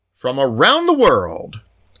from around the world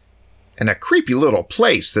and a creepy little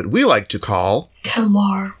place that we like to call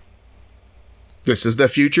Kamar. This is the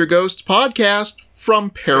Future Ghosts podcast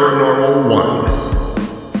from Paranormal One.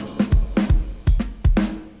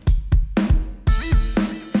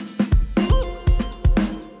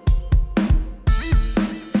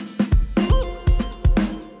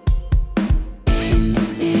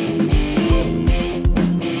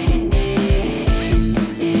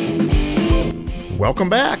 Welcome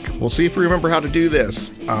back. We'll see if we remember how to do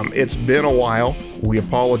this. It's been a while. We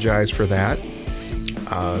apologize for that.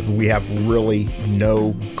 We have really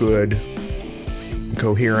no good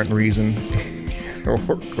coherent reason or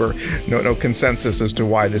no consensus as to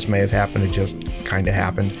why this may have happened. It just kind of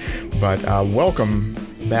happened. But welcome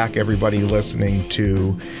back, everybody listening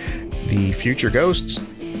to the Future Ghosts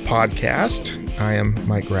podcast. I am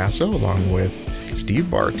Mike Grasso along with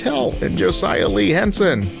Steve Bartell and Josiah Lee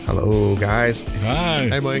Henson. Hello, guys. Hi.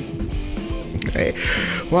 Hi, Mike. Hey.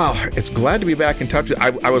 Well, it's glad to be back in touch.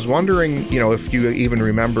 I was wondering, if you even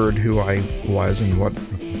remembered who I was and what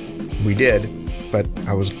we did, but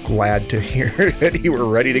I was glad to hear that you were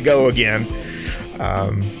ready to go again.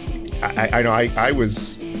 I know I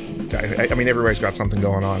mean, everybody's got something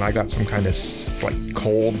going on. I got some kind of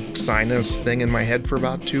cold sinus thing in my head for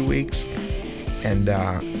about 2 weeks. And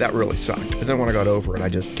that really sucked. But then when I got over it, I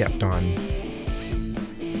just kept on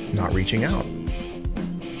not reaching out.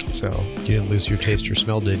 So you didn't lose your taste or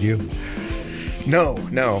smell, did you? No.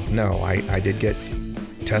 I did get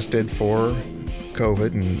tested for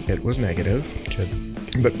COVID, and it was negative. Good.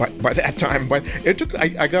 But by that time,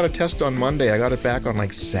 I got a test on Monday. I got it back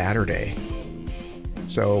on Saturday.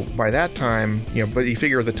 So by that time, but you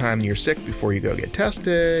figure the time you're sick before you go get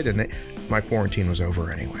tested, and my quarantine was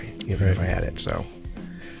over anyway. Even if I had it, so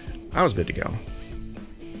I was good to go.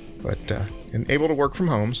 But and able to work from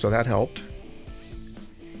home, so that helped.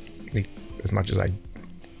 As much as I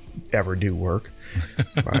ever do work,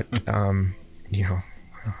 but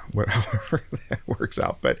however that works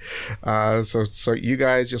out. But so you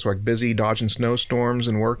guys just busy dodging snowstorms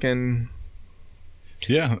and working.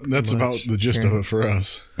 Yeah, that's about the gist of it for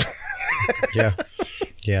us.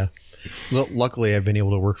 Yeah. Well, luckily, I've been able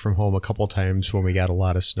to work from home a couple times when we got a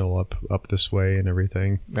lot of snow up this way and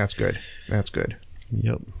everything. That's good.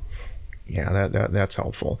 Yep. Yeah, that's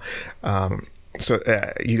helpful. So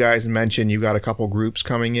you guys mentioned you got a couple groups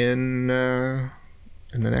coming in the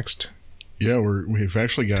next. Yeah, we've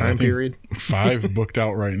actually got time period 5 booked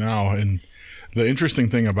out right now, and the interesting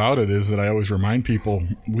thing about it is that I always remind people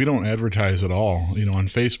we don't advertise at all. On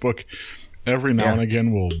Facebook, every now and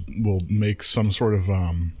again we'll make some sort of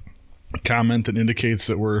comment that indicates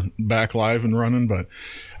that we're back live and running, but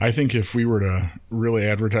I think if we were to really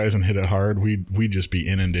advertise and hit it hard, we'd just be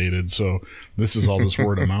inundated. So this is all just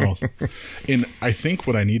word of mouth. And I think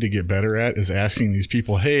what I need to get better at is asking these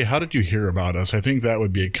people, hey, how did you hear about us? I think that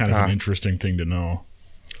would be kind of an interesting thing to know.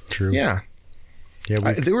 True. Yeah.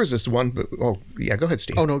 There was this one. Oh, yeah. Go ahead,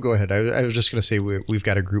 Steve. Oh no, go ahead. I was just going to say we've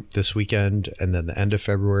got a group this weekend, and then the end of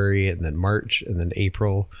February, and then March, and then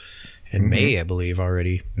April. In May, I believe,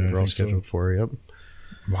 already. We're all scheduled for. Yep.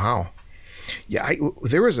 Wow. Yeah,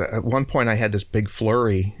 there was at one point I had this big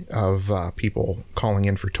flurry of people calling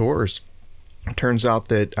in for tours. It turns out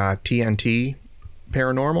that TNT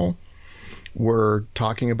Paranormal were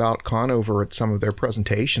talking about Conover at some of their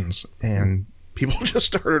presentations, and people just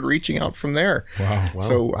started reaching out from there. Wow.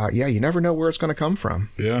 So, you never know where it's going to come from.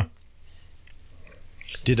 Yeah.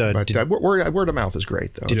 Word of mouth is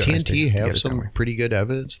great, though. Did TNT have some pretty good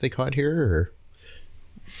evidence they caught here, or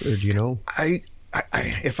do you know? I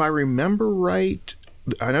if I remember right,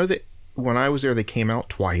 I know that when I was there, they came out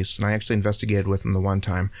twice, and I actually investigated with them the one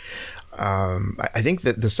time. I think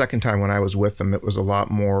that the second time when I was with them, it was a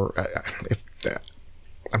lot more.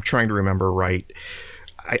 I'm trying to remember right.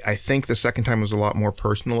 I think the second time was a lot more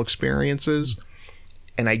personal experiences,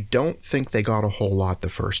 and I don't think they got a whole lot the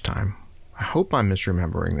first time. I hope I'm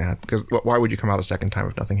misremembering that, because why would you come out a second time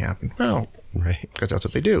if nothing happened? Well, right, because that's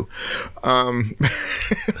what they do. I mean,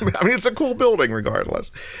 it's a cool building regardless,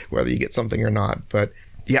 whether you get something or not. But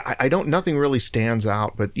yeah, nothing really stands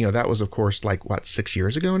out. But that was, of course, 6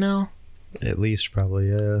 years ago now? At least, probably,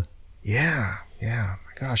 yeah. Yeah.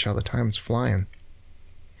 My gosh, how the time's flying.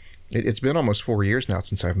 It's been almost 4 years now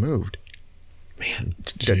since I've moved. Man,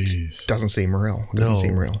 that doesn't seem real.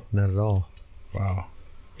 Seem real. Not at all. Wow.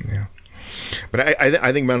 Yeah. But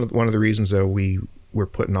I think one of the reasons, though, we're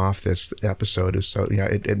putting off this episode is so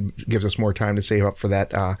it gives us more time to save up for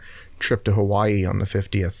that trip to Hawaii on the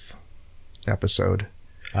 50th episode.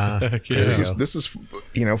 This is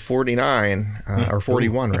 49 or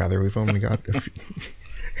 41 rather. We've only got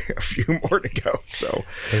a few more to go. So,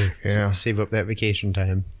 yeah. Save up that vacation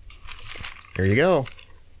time. There you go.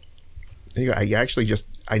 There you go. I actually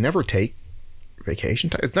I never take vacation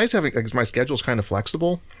time. It's nice having, because my schedule's kind of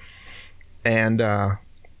flexible, and I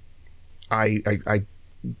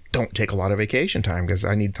don't take a lot of vacation time because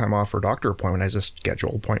I need time off for a doctor appointment. I just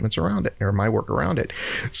schedule appointments around it, or my work around it.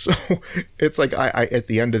 So it's like I at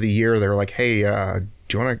the end of the year, they're like, hey, do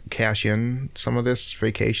you want to cash in some of this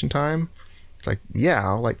vacation time? It's like, yeah,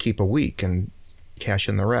 I'll like keep a week and cash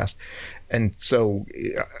in the rest. And so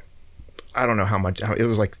I don't know how much, it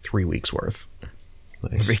was like 3 weeks worth.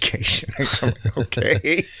 Nice. Vacation.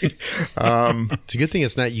 Okay. It's a good thing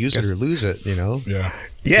it's not use it or lose it, you know? Yeah.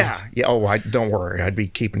 Yeah. Yeah. Oh, don't worry. I'd be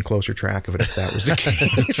keeping closer track of it if that was the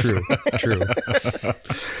case. True.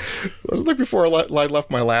 It was like before I left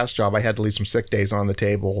my last job, I had to leave some sick days on the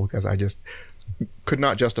table because I just could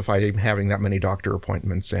not justify even having that many doctor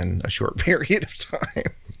appointments in a short period of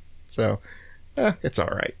time. So it's all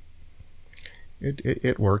right.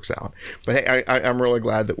 It works out. But hey, I'm really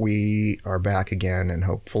glad that we are back again and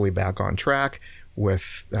hopefully back on track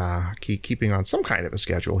with keeping on some kind of a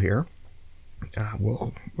schedule here.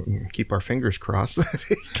 We'll keep our fingers crossed that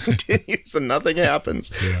it continues and nothing happens.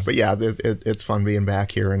 Yeah. But yeah, it's fun being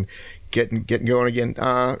back here and getting going again.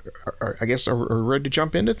 I guess are we ready to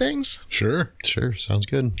jump into things? Sure. Sounds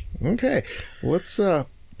good. Okay, let's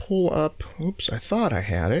pull up. Oops, I thought I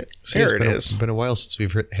had it. There it is. It's been a while since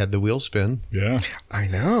we've had the wheel spin. Yeah, I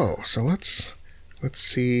know. So let's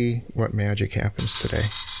see what magic happens today.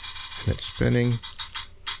 And it's spinning,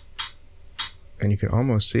 and you can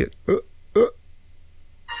almost see it.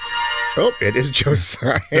 Oh, it is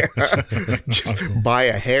Josiah. Just by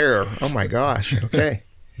a hair. Oh my gosh. Okay.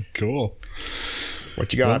 Cool.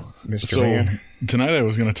 What you got, Mr. Man? Tonight I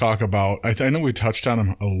was going to talk about, I know we touched on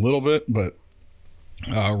him a little bit, but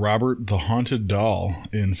Robert the Haunted Doll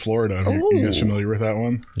in Florida. Oh. You guys familiar with that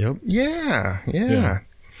one? Yep. Yeah.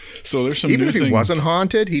 So there's some even new if he things. wasn't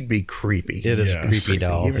haunted, he'd be creepy. It is a creepy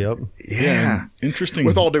doll. Yep. Yeah. Interesting.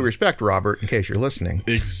 With all due respect, Robert, in case you're listening.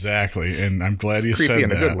 Exactly. And I'm glad you creepy said in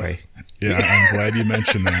that. a good way. Yeah, I'm glad you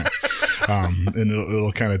mentioned that. And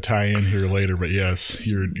it'll kind of tie in here later. But yes,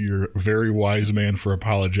 you're a very wise man for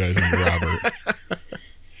apologizing to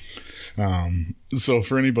Robert. So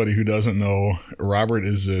for anybody who doesn't know, Robert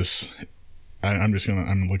is this, I'm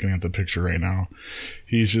looking at the picture right now.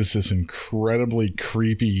 He's just this incredibly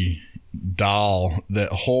creepy doll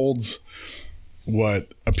that holds what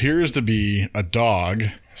appears to be a dog.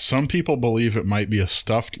 Some people believe it might be a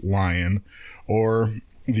stuffed lion, or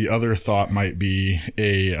the other thought might be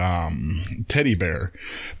a teddy bear.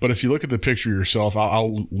 But if you look at the picture yourself,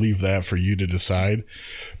 I'll leave that for you to decide.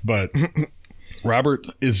 But Robert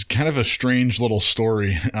is kind of a strange little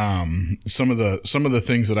story. Some of the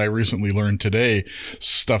things that I recently learned today,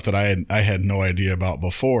 stuff that I had no idea about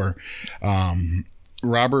before.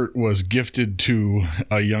 Robert was gifted to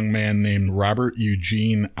a young man named Robert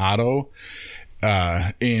Eugene Otto,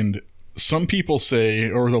 and some people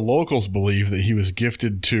say, or the locals believe, that he was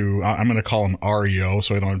gifted to, I'm going to call him REO,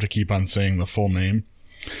 so I don't have to keep on saying the full name.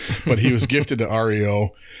 But he was gifted to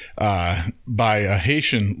REO by a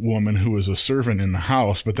Haitian woman who was a servant in the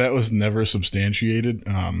house, but that was never substantiated.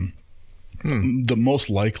 The most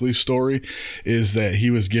likely story is that he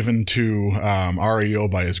was given to REO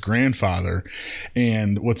by his grandfather.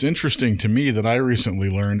 And what's interesting to me that I recently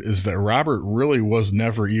learned is that Robert really was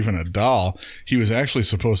never even a doll. He was actually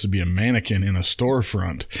supposed to be a mannequin in a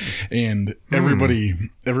storefront. And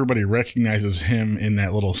everybody recognizes him in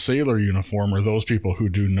that little sailor uniform, or those people who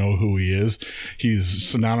do know who he is. He's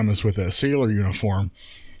synonymous with that sailor uniform.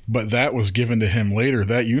 But that was given to him later.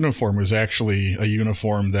 That uniform was actually a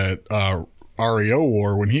uniform that REO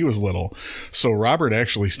wore when he was little. So Robert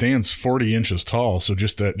actually stands 40 inches tall. So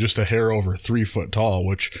just a hair over 3 foot tall,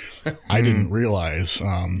 which I didn't realize.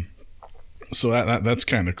 So that's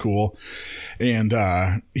kind of cool. And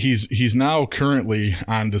he's now currently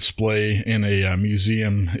on display in a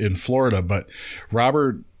museum in Florida. But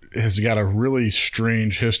Robert has got a really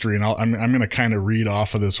strange history, and I'm going to kind of read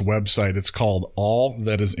off of this website. It's called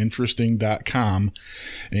allthatisinteresting.com,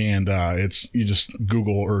 and you just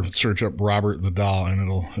Google or search up Robert the Doll, and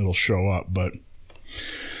it'll show up. But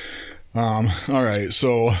all right,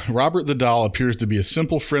 so Robert the Doll appears to be a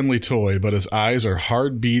simple, friendly toy, but his eyes are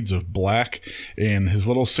hard beads of black, and his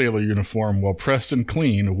little sailor uniform, while pressed and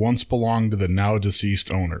clean, once belonged to the now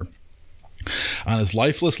deceased owner. On his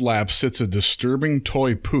lifeless lap sits a disturbing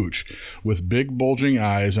toy pooch with big bulging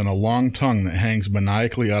eyes and a long tongue that hangs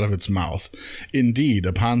maniacally out of its mouth. Indeed,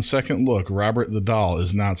 upon second look, Robert the Doll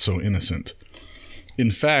is not so innocent.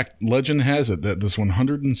 In fact, legend has it that this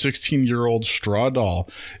 116-year-old straw doll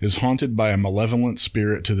is haunted by a malevolent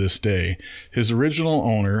spirit to this day. His original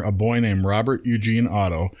owner, a boy named Robert Eugene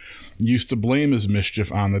Otto, used to blame his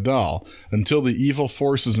mischief on the doll until the evil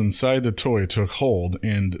forces inside the toy took hold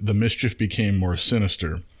and the mischief became more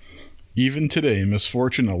sinister. Even today,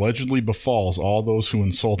 misfortune allegedly befalls all those who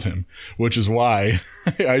insult him, which is why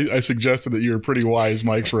I suggested that you were pretty wise,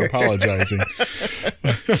 Mike, for apologizing.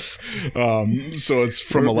 So it's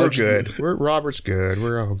from a legend. We're good. Robert's good.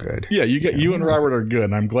 We're all good. Yeah, you and Robert are good,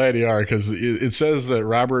 and I'm glad you are, because it says that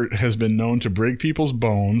Robert has been known to break people's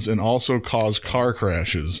bones and also cause car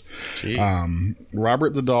crashes.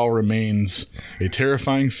 Robert the doll remains a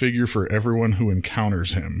terrifying figure for everyone who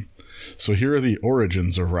encounters him. So here are the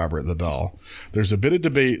origins of Robert the doll. There's a bit of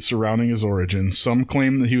debate surrounding his origins. Some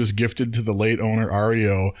claim that he was gifted to the late owner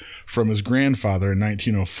REO from his grandfather in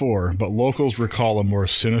 1904, but locals recall a more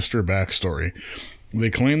sinister backstory. They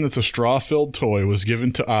claim that the straw-filled toy was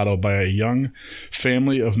given to Otto by a young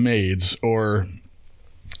family of maids or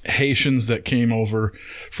Haitians that came over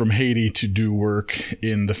from Haiti to do work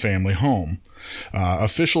in the family home.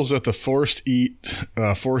 Officials at the Forced Eat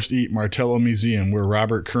Martello Museum, where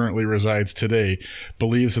Robert currently resides today,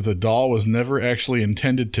 believes that the doll was never actually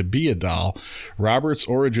intended to be a doll. Robert's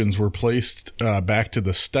origins were placed back to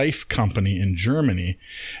the Steiff Company in Germany,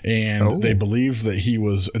 and they believe that he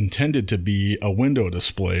was intended to be a window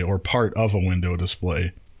display or part of a window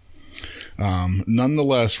display.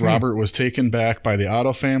 Nonetheless, Robert was taken back by the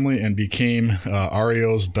Otto family and became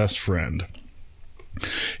REO's best friend.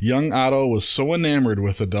 Young Otto was so enamored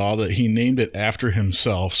with the doll that he named it after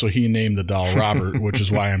himself, so he named the doll Robert, which is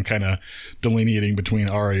why I'm kind of delineating between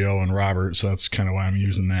REO and Robert, so that's kind of why I'm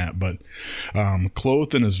using that. But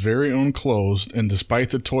clothed in his very own clothes, and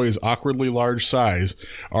despite the toy's awkwardly large size,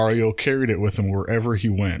 REO carried it with him wherever he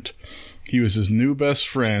went. He was his new best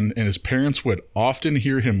friend, and his parents would often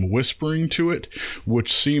hear him whispering to it,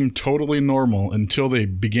 which seemed totally normal until they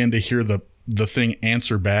began to hear the thing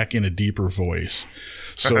answer back in a deeper voice.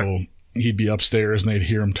 So he'd be upstairs and they'd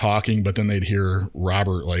hear him talking, but then they'd hear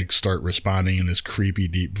Robert like start responding in this creepy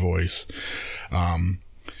deep voice.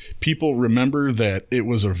 People remember that it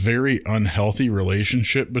was a very unhealthy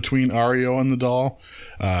relationship between REO and the doll.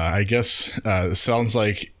 I guess it sounds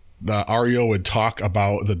like the REO would talk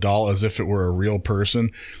about the doll as if it were a real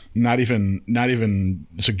person, not even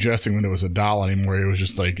suggesting that it was a doll anymore. It was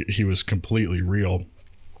just like he was completely real.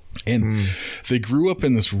 And they grew up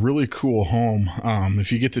in this really cool home.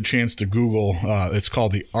 If you get the chance to Google, it's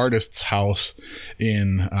called the Artist's House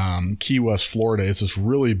in Key West, Florida. It's this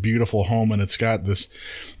really beautiful home, and it's got this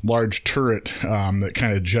large turret that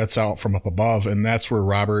kind of jets out from up above, and that's where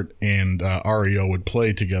Robert and REO would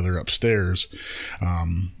play together upstairs.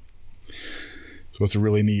 So it's a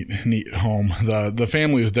really neat home. The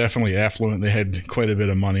family is definitely affluent. They had quite a bit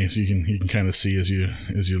of money, so you can kind of see as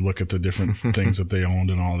you look at the different things that they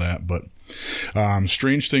owned and all that. But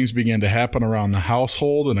strange things began to happen around the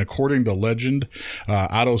household, and according to legend,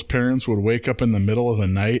 Otto's parents would wake up in the middle of the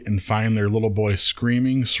night and find their little boy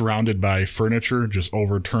screaming, surrounded by furniture just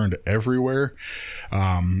overturned everywhere.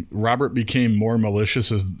 Robert became more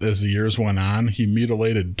malicious as the years went on. He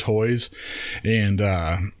mutilated toys, and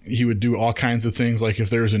he would do all kinds of things. Like if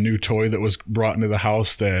there was a new toy that was brought into the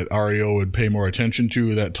house that REO would pay more attention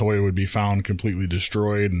to, that toy would be found completely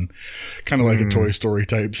destroyed, and kind of like a Toy Story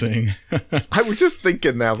type thing. I was just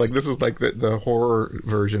thinking that, like, this is like the horror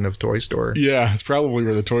version of Toy Story. Yeah, it's probably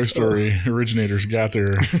where the Toy Story originators got their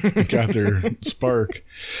spark.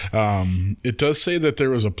 It does say that there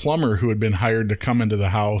was a plumber who had been hired to come into the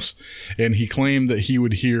house, and he claimed that he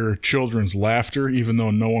would hear children's laughter even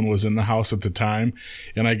though no one was in the house at the time.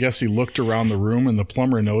 And I guess he looked around the room, and the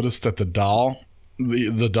plumber noticed that the doll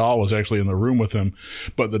was actually in the room with him,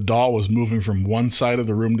 but the doll was moving from one side of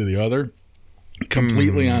the room to the other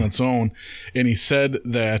completely on its own. And he said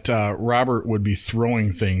that Robert would be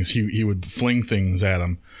throwing things. He would fling things at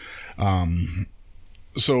him.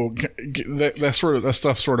 So that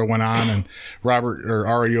stuff sort of went on, and Robert,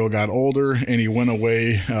 or REO, got older, and he went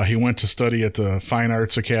away. He went to study at the Fine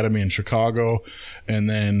Arts Academy in Chicago, and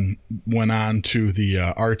then went on to the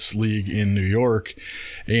Arts League in New York.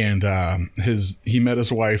 And he met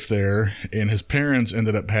his wife there, and his parents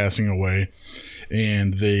ended up passing away,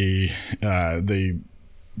 and they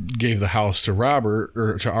gave the house to Robert,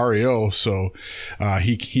 or to REO. So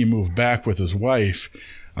he moved back with his wife.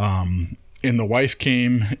 And the wife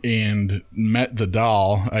came and met the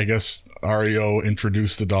doll. I guess REO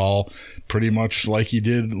introduced the doll pretty much like he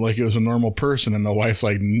did, like it was a normal person. And the wife's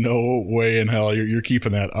like, no way in hell, you're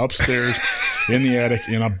keeping that upstairs in the attic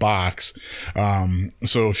in a box.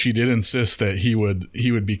 So she did insist that he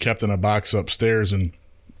would be kept in a box upstairs, and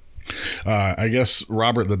I guess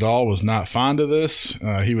Robert the doll was not fond of this.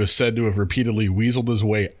 He was said to have repeatedly weaseled his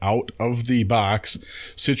way out of the box,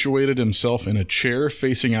 situated himself in a chair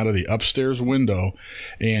facing out of the upstairs window,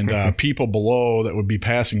 and people below that would be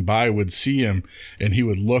passing by would see him, and he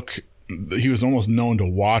would look. He was almost known to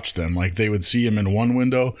watch them. Like, they would see him in one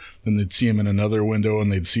window, then they'd see him in another window,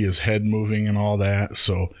 and they'd see his head moving and all that.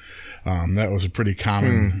 So that was a pretty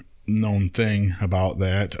common known thing about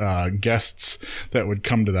that. Guests that would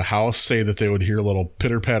come to the house say that they would hear little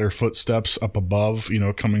pitter-patter footsteps up above,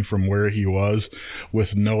 coming from where he was,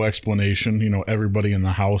 with no explanation. Everybody in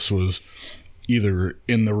the house was either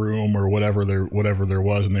in the room or whatever there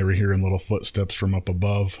was, and they were hearing little footsteps from up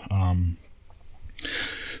above.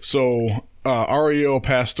 So REO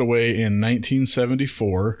passed away in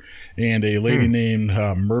 1974, and a lady named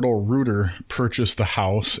Myrtle Reuter purchased the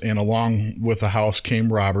house, and along with the house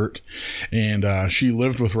came Robert, and she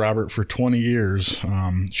lived with Robert for 20 years.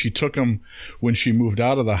 She took him when she moved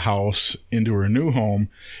out of the house into her new home,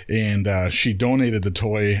 and she donated the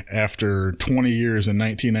toy after 20 years in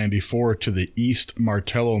 1994 to the East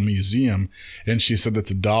Martello Museum, and she said that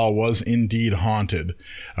the doll was indeed haunted.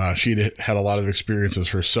 She'd had a lot of experiences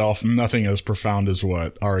herself, nothing as profound as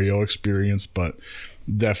what REO experienced, but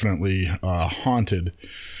definitely haunted.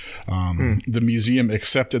 The museum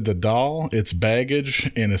accepted the doll, its baggage,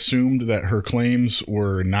 and assumed that her claims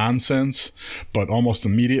were nonsense, but almost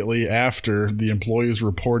immediately after, the employees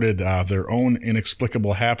reported their own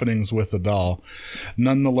inexplicable happenings with the doll.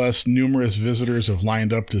 Nonetheless, numerous visitors have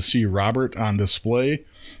lined up to see Robert on display,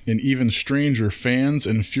 and even stranger fans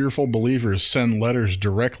and fearful believers send letters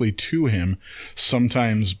directly to him,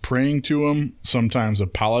 sometimes praying to him, sometimes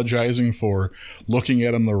apologizing for looking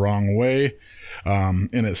at him the wrong way.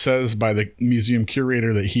 And it says by the museum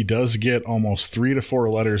curator that he does get almost 3 to 4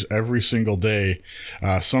 letters every single day.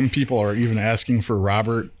 Some people are even asking for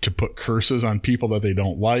Robert to put curses on people that they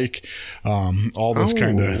don't like. All this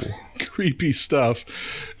kind of creepy stuff.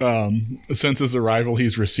 Since his arrival,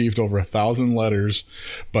 he's received over 1,000 letters,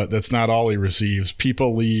 but that's not all he receives.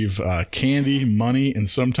 People leave candy, money, and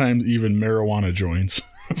sometimes even marijuana joints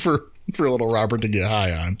for little Robert to get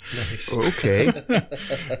high on. Nice.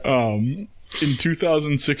 Okay. In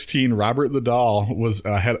 2016, Robert the Doll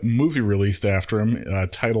had a movie released after him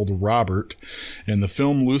titled Robert, and the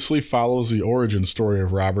film loosely follows the origin story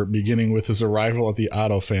of Robert, beginning with his arrival at the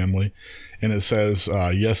Otto family. And it says,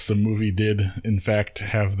 yes, the movie did, in fact,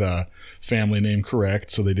 have the family name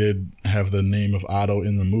correct, so they did have the name of Otto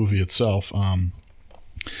in the movie itself.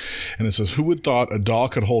 And it says, who would thought a doll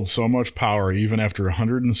could hold so much power even after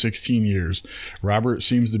 116 years? Robert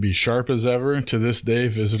seems to be sharp as ever. To this day,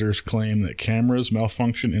 visitors claim that cameras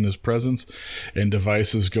malfunction in his presence and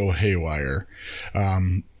devices go haywire.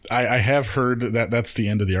 I have heard that that's the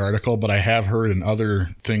end of the article, but I have heard in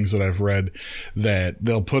other things that I've read that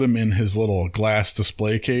they'll put him in his little glass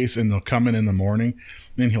display case, and they'll come in the morning,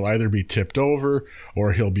 and he'll either be tipped over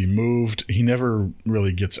or he'll be moved. He never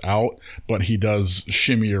really gets out, but he does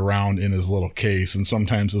shimmy around in his little case, and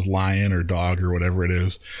sometimes his lion or dog or whatever it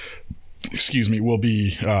is, will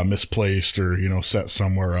be misplaced or set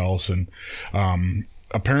somewhere else. And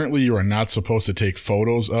apparently you are not supposed to take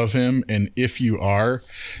photos of him, and if you are,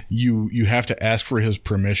 you have to ask for his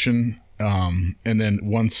permission, and then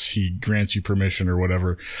once he grants you permission or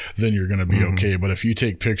whatever, then you're going to be okay. But if you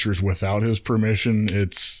take pictures without his permission,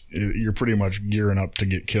 you're pretty much gearing up to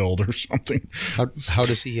get killed or something. How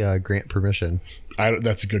does he grant permission?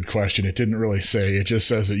 That's a good question. It didn't really say. It just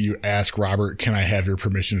says that you ask Robert, can I have your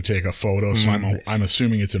permission to take a photo? So I'm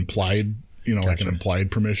assuming it's implied, gotcha. Like an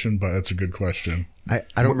implied permission, but that's a good question. I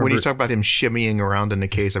don't remember. When you talk about him shimmying around in the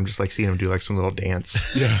case, I'm just like seeing him do like some little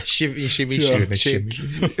dance. Yeah. Shimmy.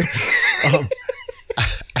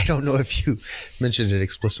 I don't know if you mentioned it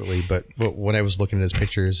explicitly, but when I was looking at his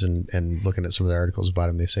pictures and looking at some of the articles about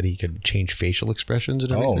him, they said he could change facial expressions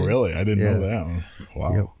and everything. Oh, really? I didn't know that one.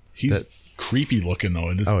 Wow. Yep. He's creepy looking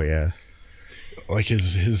though. Oh yeah. Like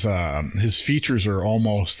his features are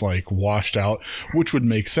almost like washed out, which would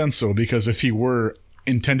make sense though, because if he were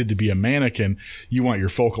intended to be a mannequin, you want your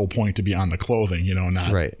focal point to be on the clothing,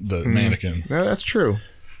 not the mannequin. No, that's true.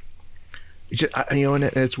 It's just, and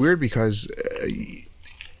it's weird because,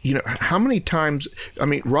 how many times,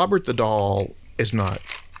 Robert the Doll is not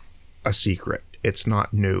a secret. It's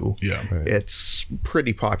not new. Yeah. Right. It's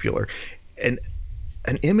pretty popular. And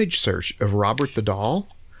an image search of Robert the Doll,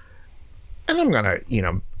 and I'm going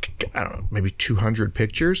to, I don't know, maybe 200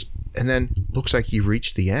 pictures, and then looks like you've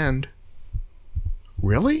reached the end.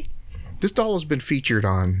 Really? This doll has been featured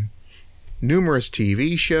on numerous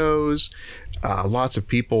TV shows. Lots of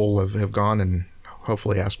people have gone and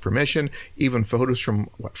hopefully asked permission. Even photos from,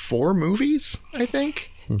 4 movies, I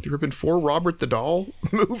think? There have been 4 Robert the Doll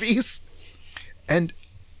movies. And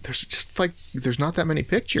there's not that many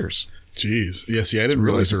pictures. Jeez. Yeah, see, I didn't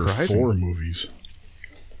realize there were 4 movies.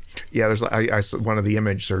 Yeah, there's I one of the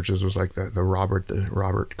image searches was like the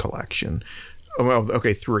Robert collection. Oh, well,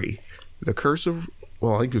 okay, 3. The Curse of,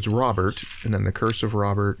 I think it's Robert, and then The Curse of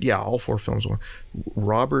Robert. Yeah, all 4 films were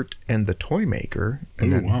Robert and the Toymaker,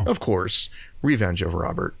 and then of course Revenge of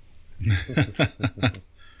Robert.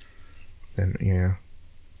 And yeah.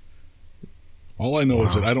 All I know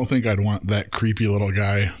is that I don't think I'd want that creepy little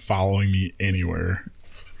guy following me anywhere.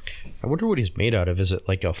 I wonder what he's made out of. Is it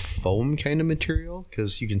like a foam kind of material?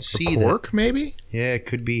 Because you can see cork, maybe? Yeah, it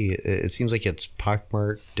could be. It seems like it's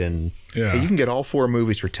pockmarked and... Yeah. You can get all 4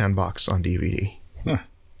 movies for $10 on DVD. Huh.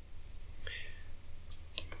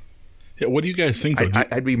 Yeah, what do you guys think, though?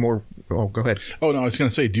 I'd be more... Oh, go ahead. Oh, no, I was going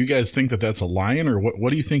to say, do you guys think that that's a lion, or what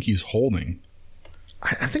do you think he's holding?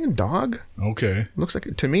 I'm thinking dog. Okay.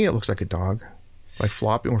 To me, it looks like a dog. Like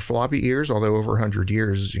floppy ears, although over 100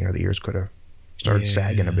 years, the ears could have started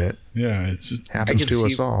sagging a bit. Yeah, it's just happens to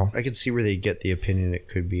us all. I can see where they get the opinion it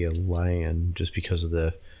could be a lion just because of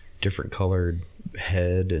the different colored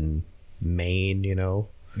head and mane,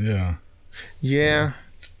 Yeah. Yeah.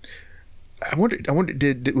 I wonder.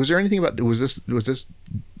 Was there anything about? Was this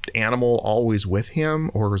animal always with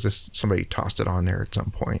him, or was this somebody tossed it on there at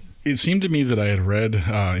some point? It seemed to me that I had read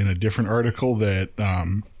in a different article that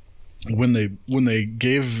when they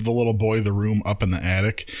gave the little boy the room up in the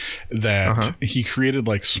attic, that he created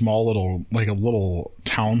like a little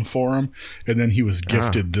town for him, and then he was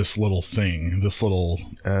gifted this little thing, this little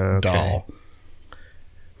doll.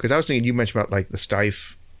 Because I was thinking, you mentioned about like the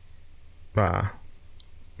Steiff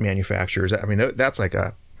manufacturers. I mean, that's like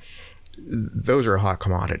those are a hot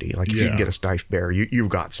commodity. Like if you can get a Steiff bear, you've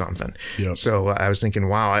got something. Yep. So I was thinking,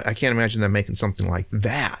 wow, I can't imagine them making something like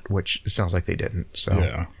that, which it sounds like they didn't.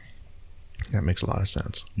 So that makes a lot of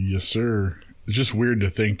sense. Yes, sir. It's just weird to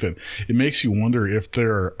think that it makes you wonder if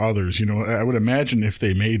there are others. I would imagine if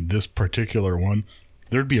they made this particular one,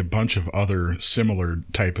 there'd be a bunch of other similar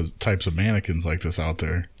types of mannequins like this out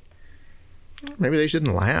there. Maybe they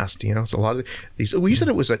shouldn't last. It's a lot of these. Well, you said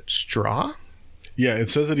it was a straw? Yeah, it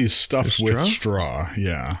says that he's stuffed with straw.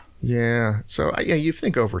 Yeah. Yeah. So you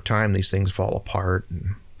think over time these things fall apart.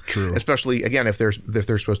 True. Especially again if they're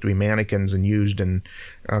supposed to be mannequins and used, and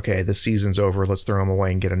okay, the season's over, let's throw them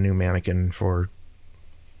away and get a new mannequin for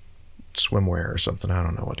swimwear or something. I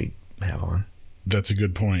don't know what he'd have on. That's a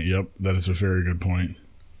good point. Yep, that is a very good point.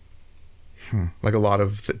 Like a lot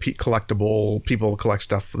of collectible people collect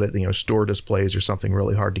stuff that store displays or something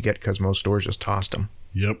really hard to get because most stores just tossed them.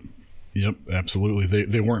 Yep, absolutely.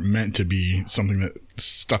 They weren't meant to be something that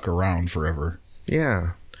stuck around forever.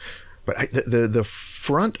 Yeah, but the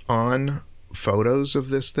front on photos of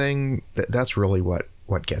this thing, that's really what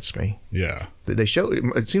gets me. Yeah, they show.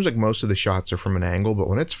 It seems like most of the shots are from an angle, but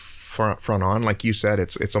when it's front on, like you said,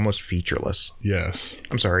 it's almost featureless. Yes.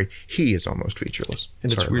 I'm sorry, he is almost featureless.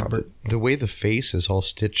 And it's weird, but the way the face is all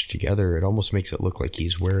stitched together, it almost makes it look like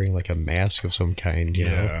he's wearing like a mask of some kind. You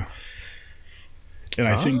know? And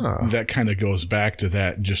I think that kind of goes back to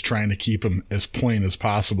that, just trying to keep them as plain as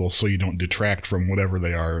possible so you don't detract from whatever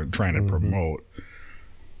they are trying to promote.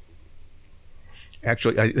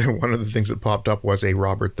 Actually, one of the things that popped up was a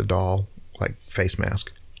Robert the Doll like face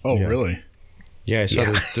mask. Oh, really? Yeah, I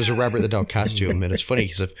saw there's a Robert the Doll costume, and it's funny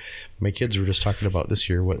because if my kids were just talking about this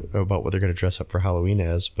year about what they're going to dress up for Halloween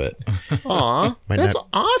as, but that's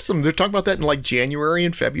awesome. They're talking about that in like January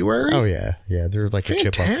and February. Oh yeah, they're like fantastic.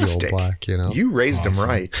 A chip off the old block, You raised them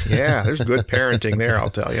right. Yeah, there's good parenting there, I'll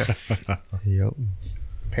tell you. Yep,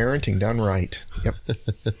 parenting done right. Yep.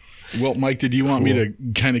 Well, Mike, did you want me to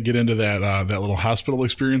kind of get into that little hospital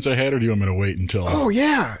experience I had, or do you want me to wait until? Oh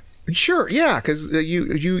yeah. Sure, yeah, because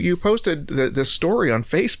you posted the story on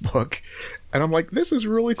Facebook, and I'm like, this is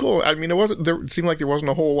really cool. I mean, it seemed like there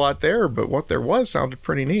wasn't a whole lot there, but what there was sounded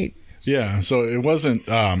pretty neat. Yeah, so it wasn't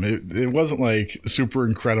it wasn't like super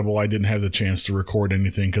incredible. I didn't have the chance to record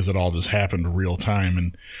anything because it all just happened real time,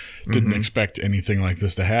 and didn't expect anything like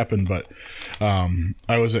this to happen. But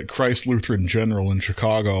I was at Christ Lutheran General in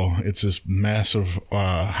Chicago. It's this massive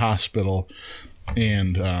hospital.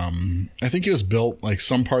 And I think it was built, like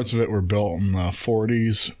some parts of it were built in the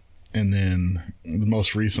 40s, and then the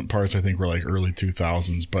most recent parts I think were like early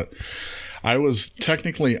 2000s. But I was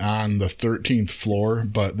technically on the 13th floor,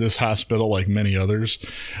 but this hospital, like many others,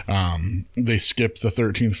 they skipped the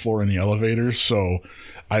 13th floor in the elevators. So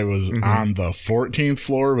I was on the 14th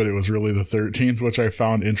floor, but it was really the 13th, which I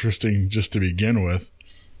found interesting just to begin with.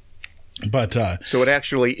 But so it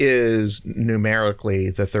actually is numerically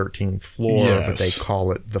the 13th floor, but they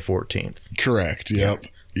call it the 14th. Correct. Yep.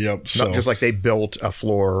 So, not just like they built a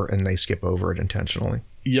floor and they skip over it intentionally.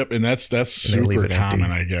 Yep, and that's super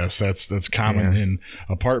common, I guess. That's common in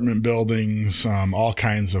apartment buildings, all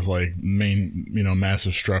kinds of like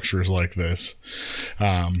massive structures like this.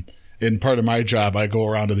 In part of my job, I go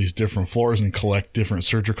around to these different floors and collect different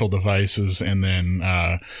surgical devices and then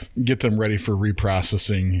get them ready for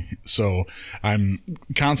reprocessing. So I'm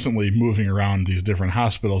constantly moving around these different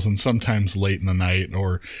hospitals, and sometimes late in the night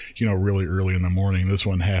or, really early in the morning. This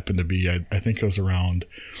one happened to be, I think it was around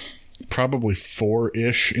probably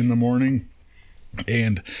 4-ish in the morning.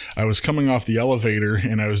 And I was coming off the elevator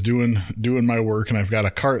and I was doing my work, and I've got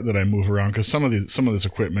a cart that I move around because some of this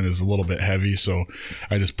equipment is a little bit heavy, so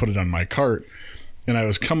I just put it on my cart. And I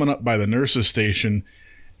was coming up by the nurse's station,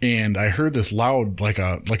 and I heard this loud like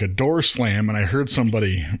a door slam, and I heard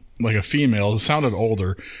somebody, like a female, it sounded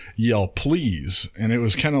older, yell "please," and it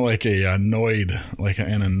was kind of like an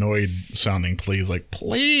annoyed sounding please, like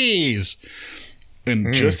 "please."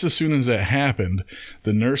 And just as soon as that happened,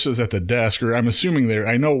 the nurses at the desk, or I'm assuming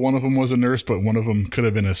I know one of them was a nurse, but one of them could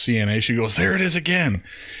have been a CNA. She goes, "There it is again."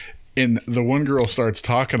 And the one girl starts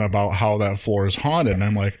talking about how that floor is haunted. And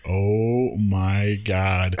I'm like, oh my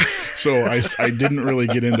God. So I didn't really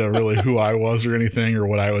get into really who I was or anything or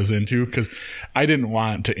what I was into, because I didn't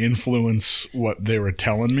want to influence what they were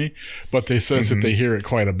telling me. But they says that they hear it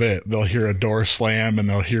quite a bit. They'll hear a door slam and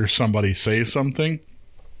they'll hear somebody say something.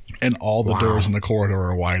 And all the doors in the corridor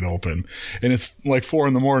are wide open. And it's like 4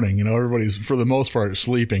 a.m. Everybody's, for the most part,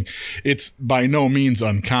 sleeping. It's by no means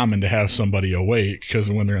uncommon to have somebody awake,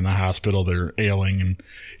 because when they're in the hospital, they're ailing and,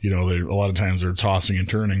 a lot of times they're tossing and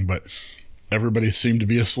turning. But everybody seemed to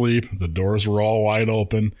be asleep. The doors were all wide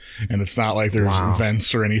open. And it's not like there's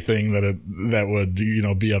vents or anything that would,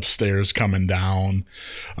 be upstairs coming down.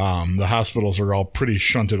 The hospitals are all pretty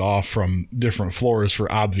shunted off from different floors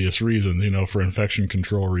for obvious reasons, for infection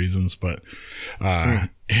control reasons. But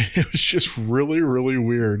it was just really, really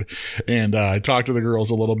weird. And I talked to the girls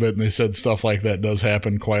a little bit, and they said stuff like that does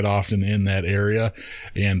happen quite often in that area.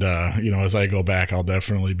 And, as I go back, I'll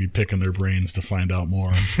definitely be picking their brains to find out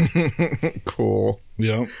more. Cool.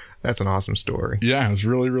 Yep. That's an awesome story. Yeah, it was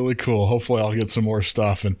really, really cool. Hopefully I'll get some more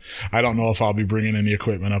stuff. And I don't know if I'll be bringing any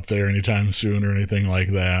equipment up there anytime soon or anything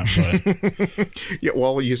like that. But yeah,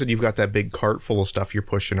 well, you said you've got that big cart full of stuff you're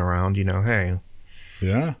pushing around, hey.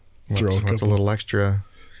 Yeah. What's a little extra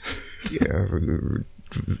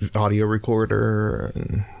audio recorder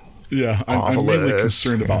and I'm mainly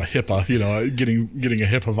concerned about HIPAA, getting a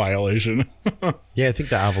HIPAA violation. Yeah, I think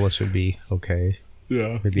the Ovilus would be okay.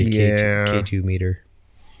 Yeah. Maybe a K2 meter.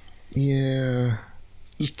 Yeah.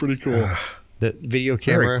 It's pretty cool. The video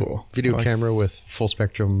camera with full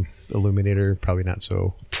spectrum illuminator, probably not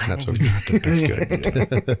so not the best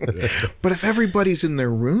good. But if everybody's in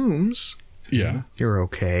their rooms, you're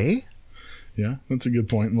okay. Yeah, that's a good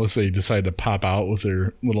point. Unless they decide to pop out with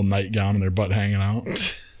their little nightgown and their butt hanging out.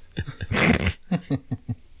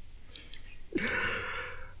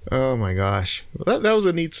 Oh my gosh, that was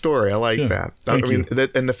a neat story. I like that. I mean,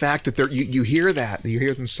 and the fact that you hear that, you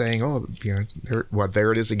hear them saying, "Oh,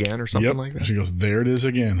 there it is again," or something like that. She goes, "There it is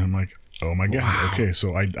again." I'm like, oh my God. Wow. Okay,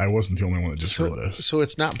 so I wasn't the only one that just heard this. So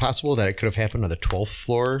it's not possible that it could have happened on the 12th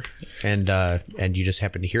floor and you just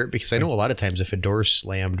happened to hear it? Because I know a lot of times if a door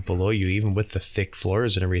slammed below you, even with the thick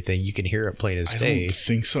floors and everything, you can hear it plain as day. I don't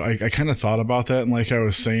think so. I kind of thought about that, and like I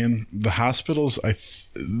was saying, the hospitals,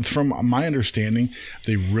 from my understanding,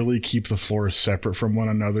 they really keep the floors separate from one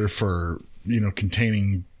another for,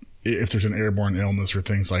 containing if there's an airborne illness or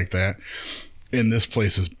things like that. And this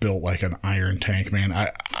place is built like an iron tank, man.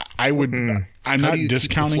 I would. I'm not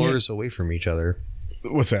discounting keep the floors away from each other.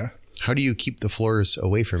 What's that? How do you keep the floors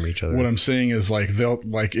away from each other? What I'm saying is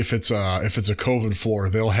if it's a COVID floor,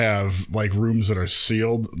 they'll have like rooms that are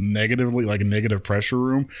sealed negatively, like a negative pressure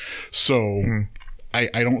room. So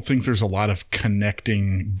I don't think there's a lot of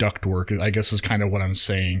connecting ductwork, I guess is kind of what I'm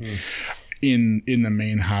saying. In the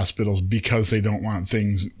main hospitals, because they don't want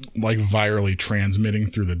things like virally transmitting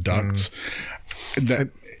through the ducts.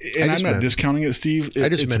 I'm not discounting it, Steve.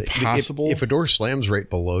 It's possible. If a door slams right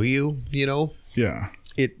below you, yeah,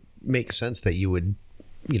 it makes sense that you would,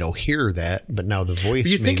 hear that. But now the voice.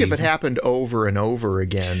 You think if it happened over and over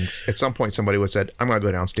again, at some point somebody would have said, "I'm going to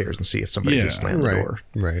go downstairs and see if somebody just slammed the door."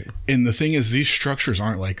 Right. And the thing is, these structures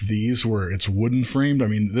aren't like these where it's wooden framed. I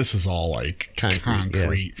mean, this is all like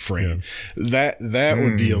concrete frame. Yeah. That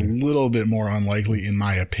would be a little bit more unlikely, in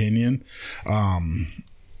my opinion.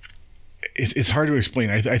 it's hard to explain.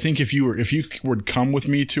 I think if you would come with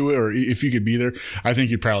me to it, or if you could be there, I think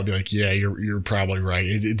you'd probably be like, yeah, you're probably right.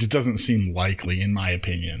 It just doesn't seem likely, in my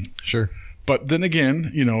opinion. Sure. But then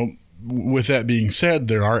again, with that being said,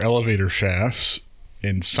 there are elevator shafts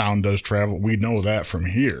and sound does travel. We know that from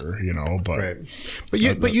here, but right.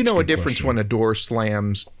 But you know a difference question. When a door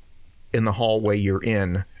slams in the hallway you're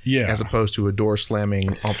in, as opposed to a door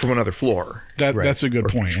slamming from another floor. That's a good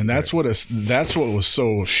point, and that's what was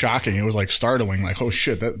so shocking. It was like startling, like, oh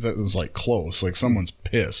shit, that was like close, like someone's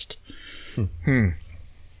pissed.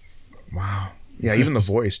 Wow. Yeah, even the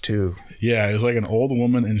voice too. Yeah, it was like an old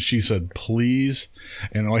woman, and she said, "Please,"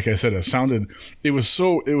 and like I said, it was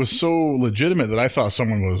so legitimate that I thought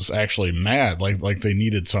someone was actually mad, like they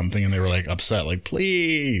needed something, and they were like upset, like,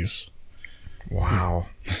 "Please." Wow.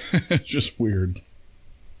 It's just weird.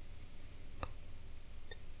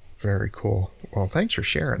 Very cool. Well, thanks for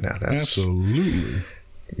sharing that. That's absolutely.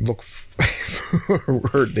 Look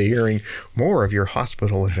forward to hearing more of your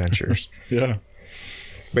hospital adventures. Yeah.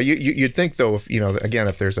 But you'd think, though,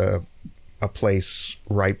 if there's a place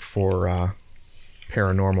ripe for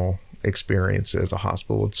paranormal experiences, a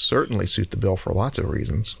hospital would certainly suit the bill for lots of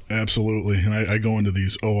reasons. Absolutely. And I go into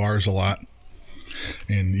these ORs a lot,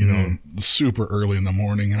 and, super early in the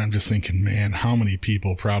morning, and I'm just thinking, man, how many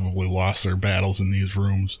people probably lost their battles in these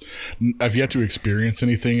rooms? I've yet to experience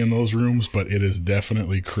anything in those rooms, but it is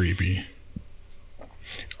definitely creepy.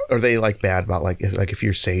 Are they bad about if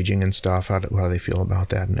you're saging and stuff? How do they feel about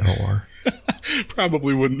that in OR?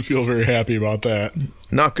 Probably wouldn't feel very happy about that.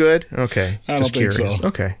 Not good? Okay. I don't think so.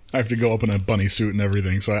 Okay. I have to go up in a bunny suit and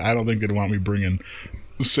everything, so I don't think they'd want me bringing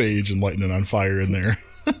sage and lighting it on fire in there.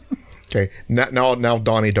 Okay. Now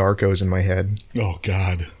Donnie Darko's in my head. Oh,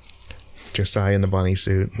 God. Josiah in the bunny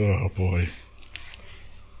suit. Oh, boy.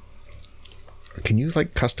 Can you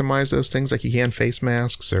customize those things like you can face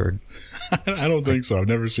masks or? I don't think so. I've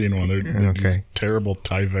never seen one. They're just terrible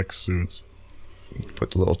Tyvek suits.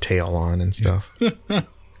 Put the little tail on and stuff.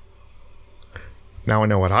 Now I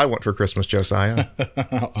know what I want for Christmas, Josiah.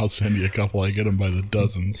 I'll send you a couple. I get them by the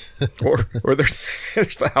dozens. or there's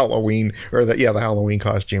the Halloween the Halloween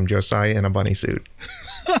costume, Josiah in a bunny suit.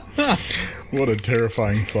 What a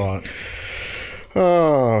terrifying thought.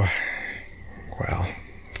 Oh, well.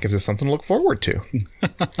 Gives us something to look forward to.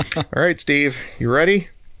 All right, Steve, you ready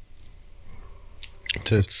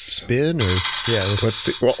to spin? Or let's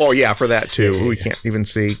see. Well, for that too. We can't even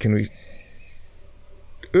see. Can we?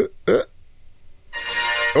 Oh,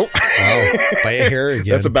 wow! By a hair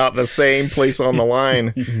again. That's about the same place on the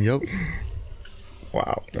line. Yep.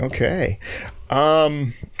 Wow. Okay.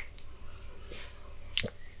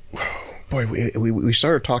 Boy, we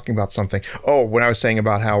started talking about something. Oh, when I was saying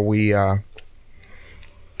about how we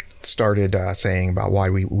started saying about why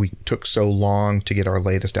we took so long to get our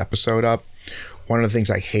latest episode up. One of the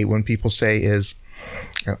things I hate when people say is,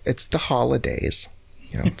 it's the holidays.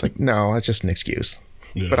 It's like, no, that's just an excuse.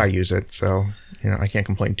 Yeah. But I use it, so I can't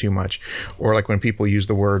complain too much. Or when people use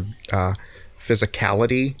the word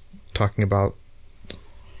physicality, talking about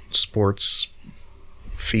sports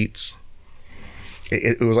feats.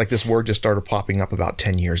 It was like this word just started popping up about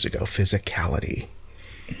 10 years ago, physicality.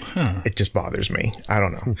 Huh. It just bothers me. I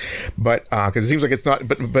don't know. But because it seems like it's not,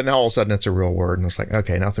 but now all of a sudden it's a real word, and it's like,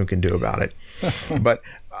 okay, nothing we can do about it. But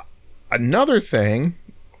another thing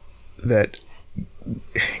that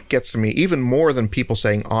gets to me even more than people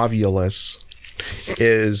saying ovulus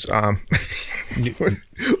is nuclear.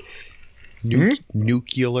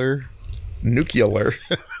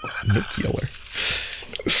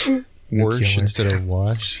 Wash instead of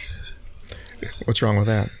wash. What's wrong with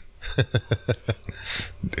that?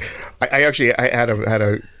 I had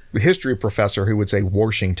a history professor who would say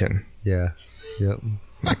Washington. Yeah. Yep.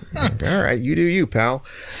 All right, you do you, pal.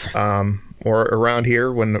 Or around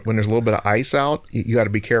here, when there's a little bit of ice out, you got to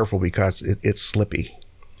be careful because it's slippy.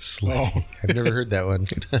 Oh. I've never heard that one.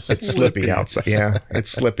 It's slippy outside. Yeah,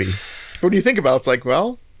 it's slippy. But when you think about it, it's like,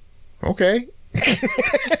 well, okay.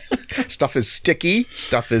 Stuff is sticky.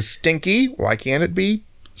 Stuff is stinky. Why can't it be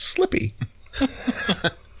slippy?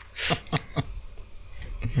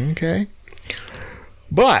 Okay.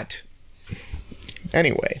 But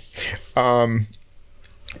anyway,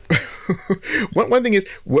 one thing is,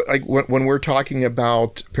 when we're talking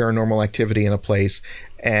about paranormal activity in a place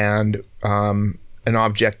and an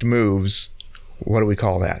object moves, what do we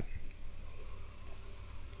call that?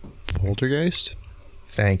 Poltergeist?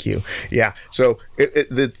 Thank you. Yeah. So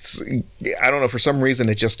it's, I don't know, for some reason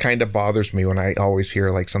it just kind of bothers me when I always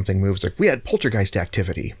hear something moves, we had poltergeist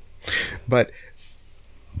activity. But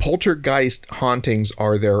poltergeist hauntings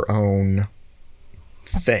are their own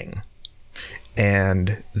thing.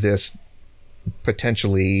 And this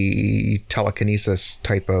potentially telekinesis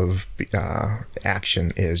type of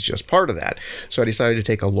action is just part of that. So I decided to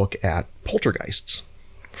take a look at poltergeists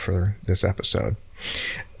for this episode.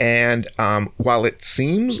 And while it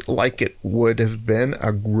seems like it would have been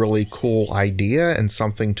a really cool idea and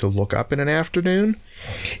something to look up in an afternoon,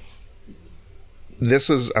 this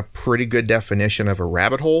is a pretty good definition of a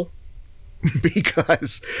rabbit hole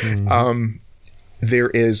because there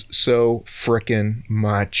is so frickin'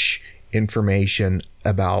 much information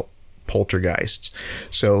about poltergeists.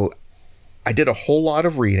 So I did a whole lot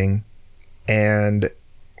of reading and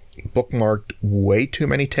bookmarked way too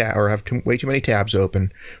many way too many tabs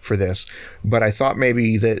open for this, but I thought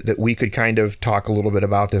maybe that we could kind of talk a little bit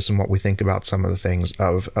about this and what we think about some of the things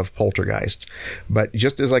of poltergeists. But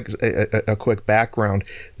just as like a quick background,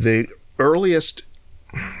 the earliest,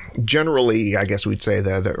 generally I guess we'd say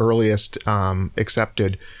the earliest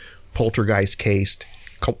accepted poltergeist case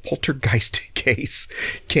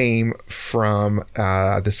came from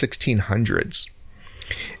the 1600s,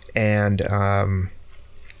 and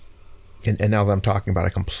now that I'm talking about it, I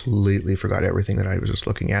completely forgot everything that I was just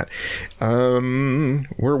looking at.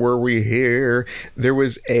 Where were we here? There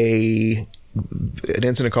was an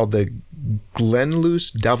incident called the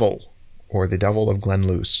Glenluce Devil, or the Devil of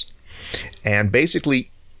Glenluce. And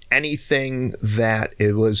basically anything that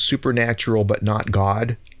it was supernatural but not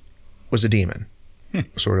God was a demon.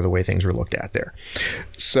 Sort of the way things were looked at there.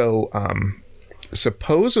 So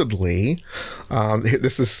supposedly,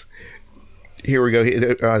 here we go.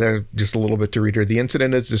 Just a little bit to read here. The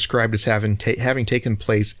incident is described as having taken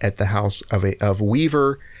place at the house of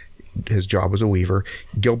weaver. His job was a weaver,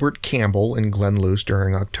 Gilbert Campbell in Glenluce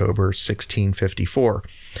during October 1654.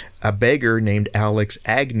 A beggar named Alex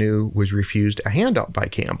Agnew was refused a handout by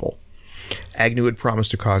Campbell. Agnew had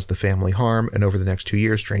promised to cause the family harm, and over the next 2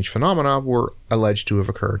 years, strange phenomena were alleged to have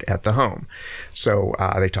occurred at the home. So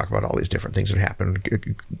they talk about all these different things that happened: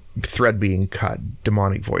 thread being cut,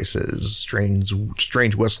 demonic voices, strange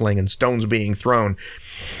whistling, and stones being thrown.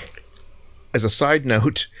 As a side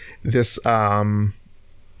note, this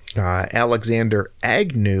Alexander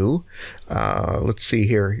Agnew, let's see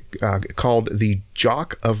here, called the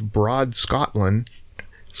Jock of Broad Scotland.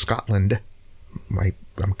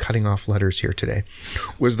 I'm cutting off letters here today,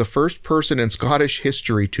 was the first person in Scottish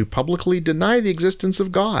history to publicly deny the existence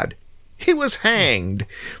of God. He was hanged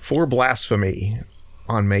for blasphemy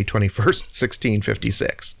on May 21st,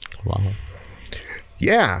 1656. Wow.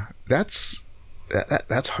 Yeah, that's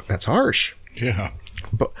harsh. Yeah.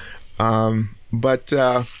 But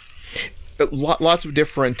lots of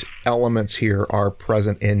different elements here are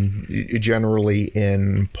present generally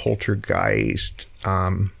in poltergeist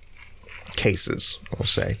cases, we'll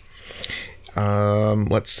say.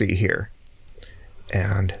 Let's see here.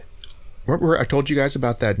 And remember I told you guys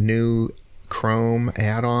about that new Chrome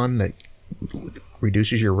add-on that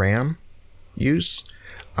reduces your RAM use?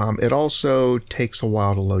 It also takes a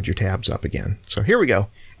while to load your tabs up again. So here we go.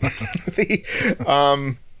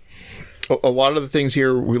 A lot of the things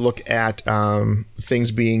here we look at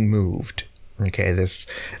things being moved. Okay, this,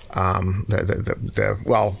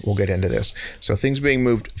 well, we'll get into this. So things being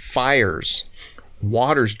moved, fires,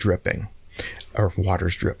 waters dripping, like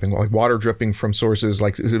water dripping from sources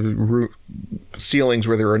like ceilings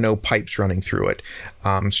where there are no pipes running through it.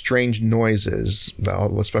 Strange noises,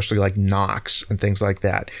 especially like knocks and things like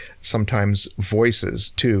that. Sometimes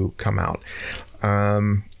voices too come out.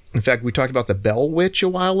 In fact, we talked about the Bell Witch a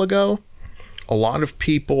while ago. A lot of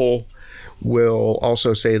people will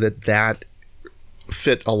also say that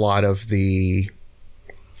fit a lot of the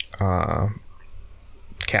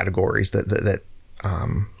categories that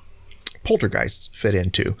poltergeists fit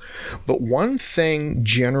into. But one thing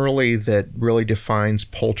generally that really defines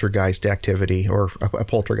poltergeist activity, or a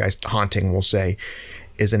poltergeist haunting, we'll say,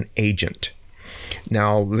 is an agent.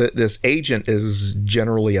 Now, this agent is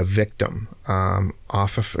generally a victim,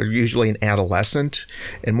 usually an adolescent,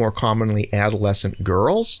 and more commonly adolescent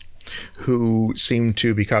girls, who seem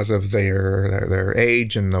to, because of their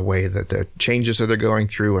age and the way that the changes that they're going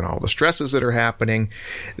through and all the stresses that are happening,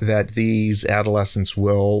 that these adolescents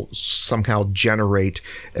will somehow generate,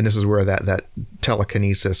 and this is where that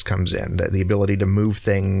telekinesis comes in, the ability to move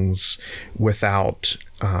things without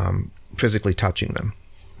physically touching them.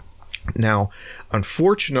 Now,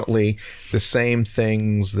 unfortunately, the same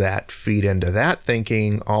things that feed into that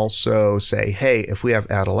thinking also say, hey, if we have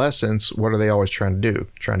adolescents, what are they always trying to do?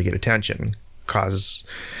 Trying to get attention, cause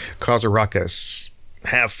a ruckus,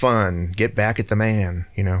 have fun, get back at the man,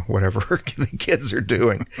 whatever the kids are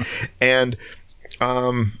doing. And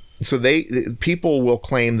so people will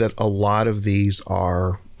claim that a lot of these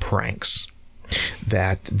are pranks.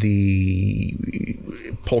 that the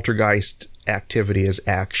poltergeist activity is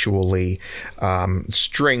actually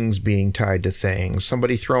strings being tied to things,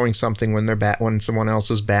 somebody throwing something when someone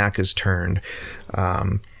else's back is turned,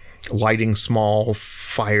 lighting small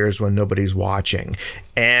fires when nobody's watching,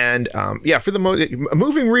 and for the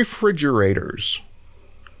moving refrigerators.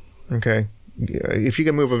 Okay, if you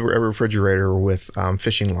can move a refrigerator with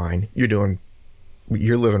fishing line, you're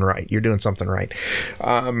living right. You're doing something right.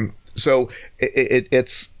 So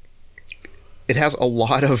it has a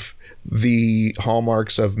lot of the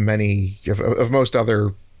hallmarks of most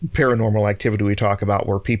other paranormal activity we talk about,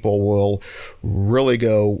 where people will really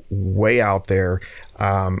go way out there.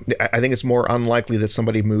 I think it's more unlikely that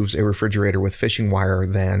somebody moves a refrigerator with fishing wire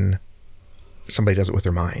than somebody does it with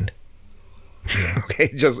their mind. Yeah. Okay,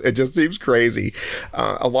 it just seems crazy.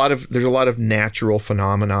 There's a lot of natural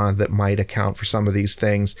phenomena that might account for some of these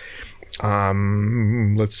things.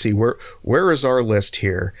 Let's see, where is our list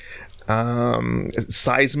here?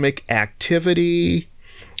 Seismic activity,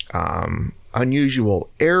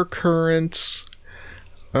 unusual air currents.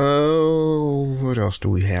 Oh, what else do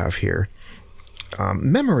we have here?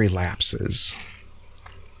 Memory lapses.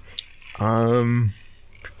 We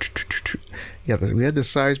had the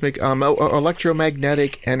seismic,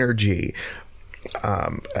 electromagnetic energy.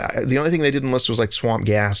 The only thing they didn't list was like swamp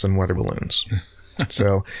gas and weather balloons.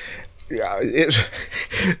 So,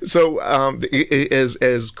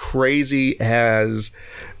 as crazy as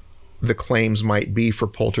the claims might be for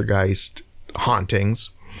poltergeist hauntings,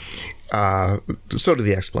 so do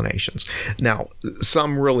the explanations. Now,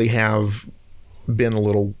 some really have been a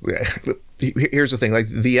little. Here's the thing: like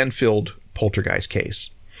the Enfield poltergeist case.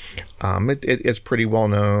 It's pretty well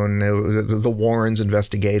known. The Warrens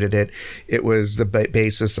investigated it. It was the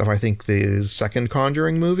basis of, I think, the second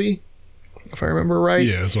Conjuring movie, if I remember right.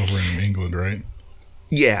 Yeah, it's over in England, right?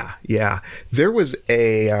 Yeah. There was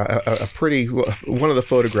a pretty, one of the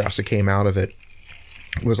photographs that came out of it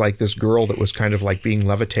was like this girl that was kind of like being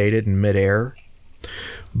levitated in midair.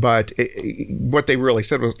 But what they really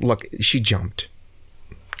said was, look, she jumped.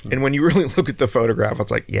 And when you really look at the photograph, it's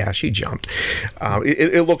like, yeah, she jumped.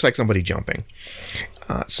 It looks like somebody jumping.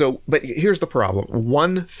 But here's the problem.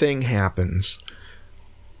 One thing happens.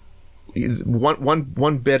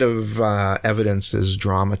 One bit of evidence is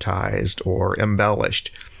dramatized or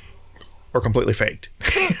embellished or completely faked.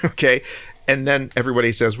 Okay? And then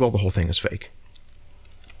everybody says, well, the whole thing is fake.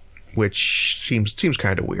 Which seems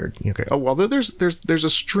kind of weird. Okay. Oh, well, there's a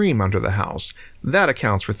stream under the house. That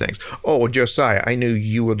accounts for things. Oh, Josiah, I knew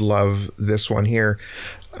you would love this one here.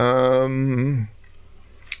 Because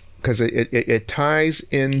it ties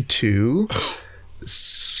into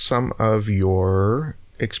some of your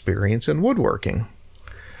experience in woodworking.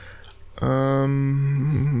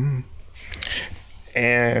 And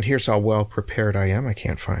here's how well prepared I am. I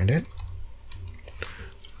can't find it.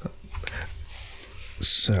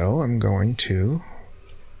 So I'm going to,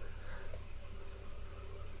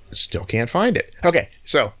 still can't find it. Okay,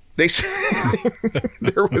 so they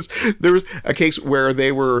there was a case where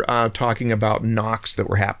they were talking about knocks that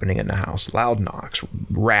were happening in the house, loud knocks,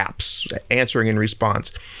 raps, answering in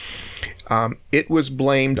response. It was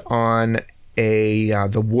blamed on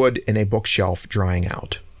the wood in a bookshelf drying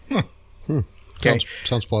out. Okay.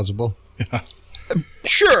 Sounds plausible. Yeah.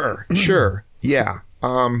 Sure, yeah.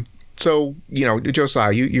 So,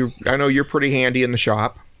 Josiah, I know you're pretty handy in the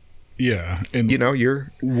shop. Yeah. And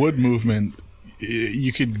your wood movement,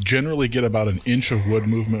 you could generally get about an inch of wood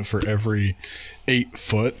movement for every 8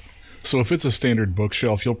 foot. So if it's a standard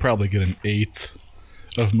bookshelf, you'll probably get an 1/8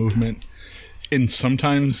 of movement. And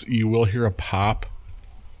sometimes you will hear a pop.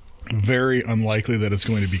 Very unlikely that it's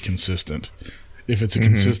going to be consistent. If it's a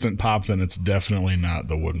consistent pop, then it's definitely not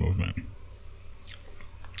the wood movement.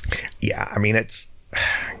 Yeah, I mean, it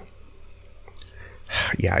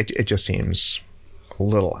just seems a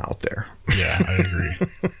little out there. Yeah, I agree.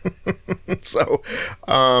 So,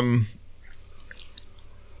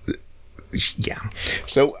 yeah.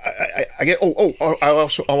 So I get. I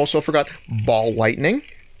also forgot. Ball lightning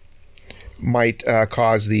might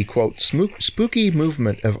cause the quote spooky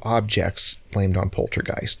movement of objects blamed on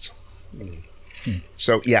poltergeists.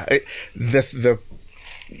 So yeah, the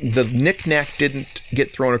knick-knack didn't get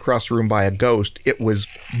thrown across the room by a ghost. It was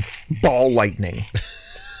ball lightning,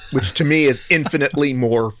 which to me is infinitely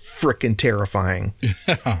more frickin' terrifying.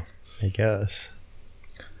 I guess.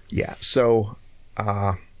 Yeah. So,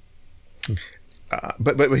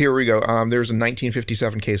 but here we go. There's a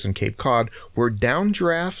 1957 case in Cape Cod where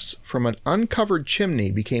downdrafts from an uncovered chimney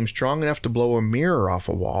became strong enough to blow a mirror off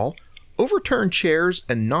a wall, overturn chairs,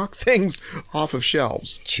 and knock things off of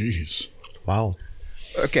shelves. Jeez. Wow.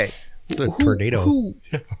 Okay, The tornado.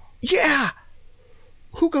 Yeah.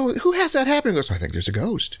 Who has that happen? And goes, I think there's a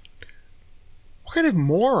ghost. What kind of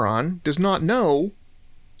moron does not know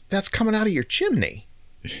that's coming out of your chimney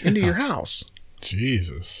into your house?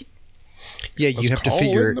 Jesus. Yeah, you have to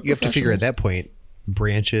figure at that point,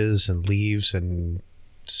 branches and leaves and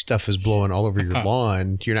stuff is blowing all over your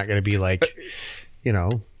lawn. You're not going to be like,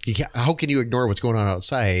 how can you ignore what's going on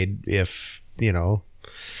outside if, it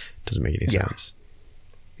doesn't make any sense.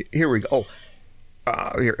 Here we go.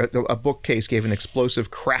 A bookcase gave an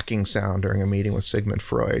explosive cracking sound during a meeting with Sigmund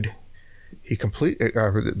Freud. He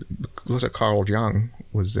looks like Carl Jung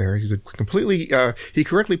was there. He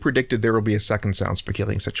correctly predicted there will be a second sound,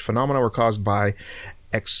 speculating such phenomena were caused by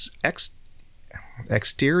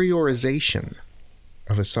exteriorization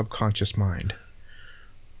of his subconscious mind.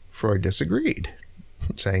 Freud disagreed,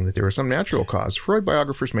 saying that there was some natural cause. Freud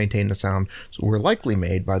biographers maintained the sounds were likely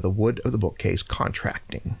made by the wood of the bookcase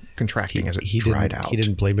contracting as it dried out. He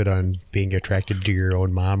didn't blame it on being attracted to your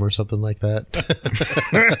own mom or something like that.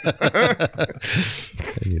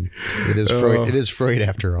 It is Freud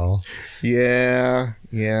after all. Yeah.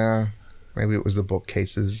 Maybe it was the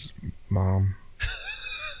bookcase's mom.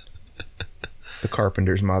 The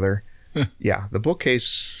carpenter's mother. Yeah, the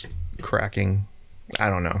bookcase cracking. I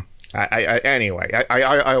don't know. Anyway,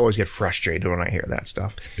 I always get frustrated when I hear that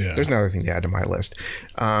stuff. Yeah. There's another thing to add to my list.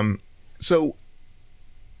 So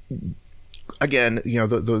again,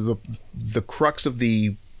 the crux of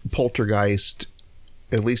the poltergeist,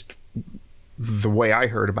 at least the way I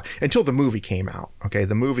heard about until the movie came out. Okay,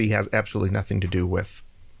 the movie has absolutely nothing to do with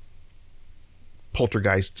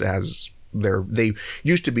poltergeists as they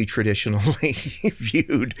used to be traditionally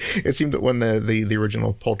viewed. It seemed that when the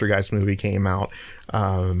original Poltergeist movie came out,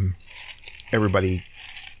 everybody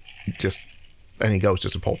just, any ghost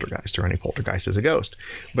is a poltergeist, or any poltergeist is a ghost.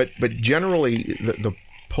 But generally, the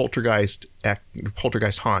poltergeist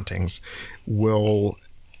hauntings will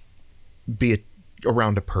be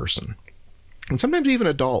around a person, and sometimes even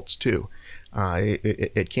adults too.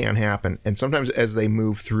 It can happen. And sometimes as they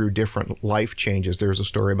move through different life changes, there's a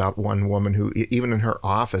story about one woman who, even in her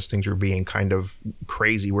office, things were being kind of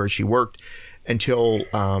crazy where she worked until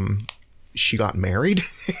she got married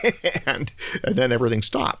and then everything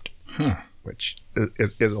stopped, which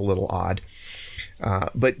is a little odd.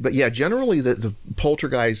 But yeah, generally the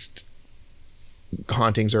poltergeist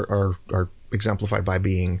hauntings are exemplified by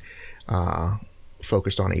being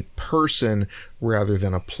focused on a person rather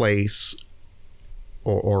than a place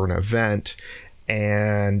or an event,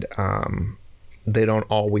 and they don't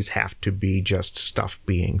always have to be just stuff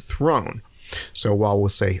being thrown. So while we'll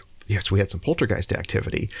say, yes, we had some poltergeist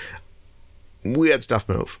activity, we had stuff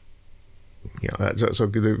move. So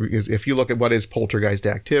if you look at what is poltergeist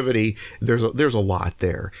activity, there's a lot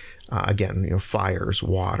there. Again, fires,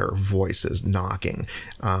 water, voices, knocking,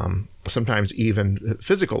 sometimes even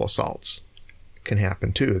physical assaults can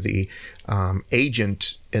happen too. The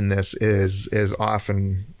agent in this is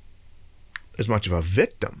often as much of a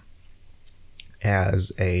victim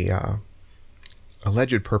as a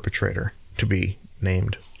alleged perpetrator, to be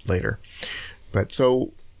named later. But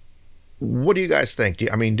so, what do you guys think? Do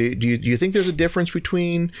you think there's a difference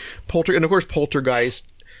between poltergeist, and of course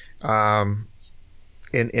poltergeist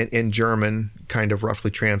in German kind of roughly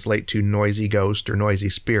translate to noisy ghost or noisy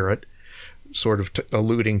spirit, sort of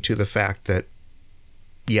alluding to the fact that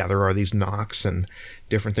there are these knocks and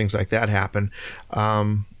different things like that happen.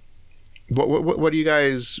 What do you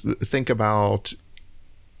guys think about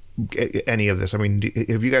any of this? I mean,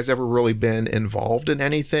 have you guys ever really been involved in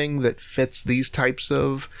anything that fits these types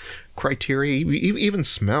of criteria? Even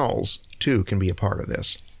smells too can be a part of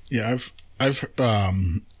this. Yeah, I've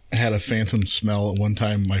had a phantom smell at one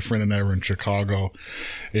time. My friend and I were in Chicago,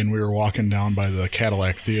 and we were walking down by the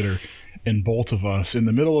Cadillac Theater. And both of us in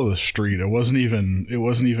the middle of the street, it wasn't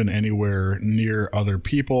even anywhere near other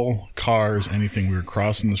people, cars, anything. We were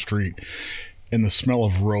crossing the street, and the smell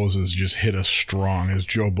of roses just hit us strong as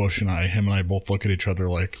Joe Bush and him and I both look at each other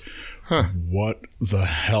like, what the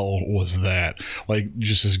hell was that? Like,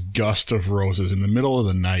 just this gust of roses in the middle of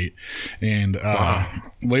the night. And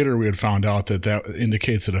later we had found out that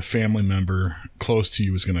indicates that a family member close to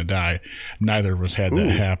you was going to die. Neither of us had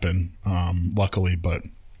that happen, luckily, but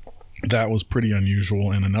that was pretty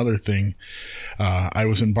unusual. And another thing, I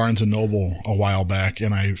was in Barnes & Noble a while back,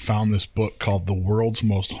 and I found this book called The World's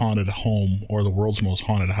Most Haunted Home, or The World's Most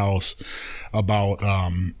Haunted House, about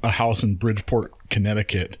a house in Bridgeport,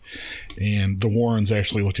 Connecticut. And the Warrens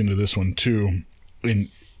actually looked into this one too. And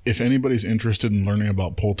if anybody's interested in learning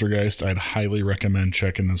about poltergeist, I'd highly recommend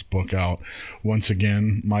checking this book out. Once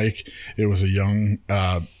again, Mike, it was a young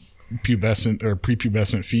pubescent or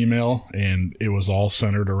prepubescent female, and it was all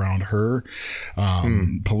centered around her.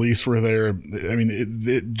 Police were there. I mean,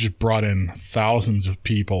 it just brought in thousands of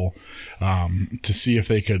people to see if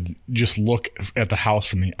they could just look at the house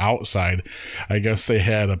from the outside. I guess they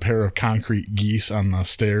had a pair of concrete geese on the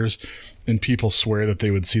stairs, and people swear that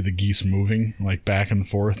they would see the geese moving like back and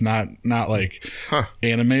forth, not like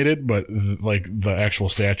animated, but like the actual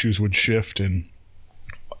statues would shift and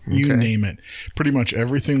you name it. Pretty much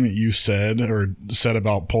everything that you said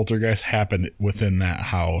about poltergeist happened within that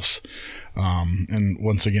house. And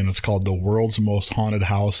once again, it's called The World's Most Haunted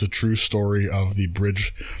House, a true story of the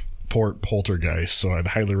Bridgeport poltergeist. So I'd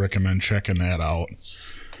highly recommend checking that out.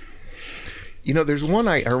 You know, there's one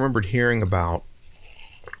I remembered hearing about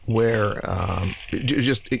where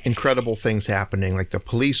just incredible things happening. Like the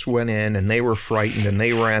police went in and they were frightened and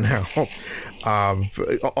they ran out.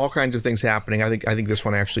 All kinds of things happening. I think this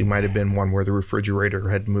one actually might have been one where the refrigerator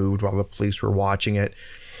had moved while the police were watching it.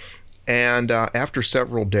 And after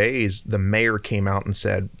several days, the mayor came out and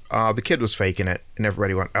said, the kid was faking it. And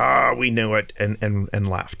everybody went, we knew it, and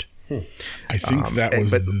left. I think that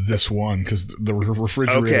was this one, because the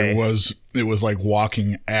refrigerator was like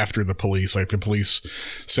walking after the police. Like the police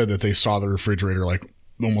said that they saw the refrigerator like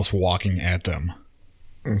almost walking at them.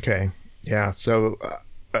 Okay. Yeah. So,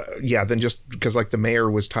 then just because like the mayor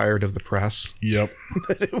was tired of the press. Yep.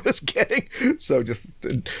 that it was getting. So just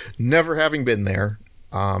never having been there,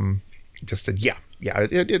 just said,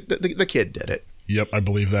 the kid did it. Yep, I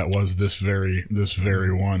believe that was this very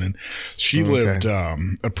one, and she lived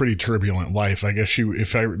a pretty turbulent life. I guess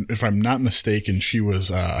if I'm not mistaken, she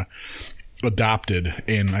was adopted,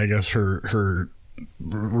 and I guess her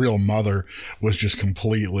real mother was just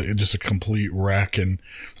a complete wreck, and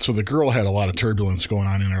so the girl had a lot of turbulence going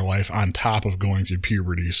on in her life on top of going through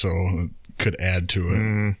puberty, so it could add to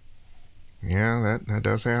it. Yeah, that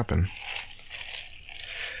does happen.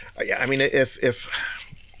 Yeah, I mean, if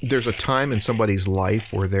there's a time in somebody's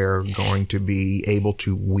life where they're going to be able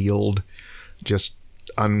to wield just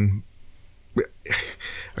I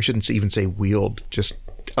shouldn't even say wield, just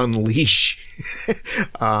unleash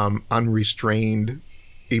unrestrained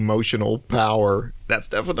emotional power. That's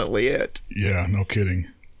definitely it. Yeah, no kidding.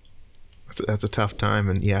 That's a tough time.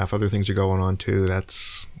 And yeah, if other things are going on too,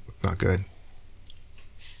 that's not good.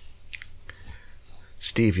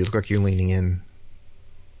 Steve, you look like you're leaning in.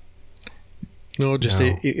 No, just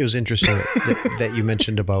it was interesting that you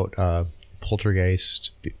mentioned about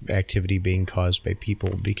poltergeist activity being caused by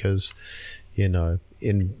people, because in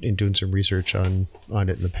doing some research on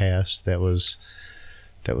it in the past, that was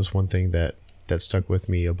one thing that stuck with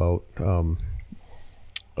me about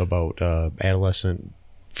adolescent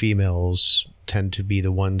females tend to be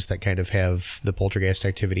the ones that kind of have the poltergeist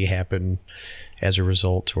activity happen as a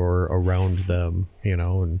result or around them,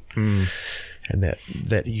 and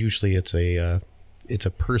that usually it's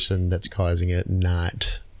a person that's causing it,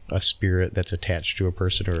 not a spirit that's attached to a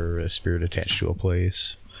person or a spirit attached to a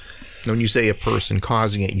place. When you say a person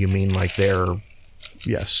causing it, you mean like their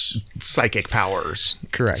psychic powers,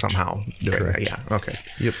 correct? Somehow, correct. That. Yeah, okay.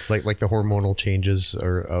 Yep, like the hormonal changes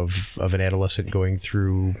of an adolescent going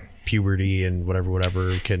through puberty and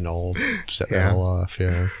whatever can all set that all off.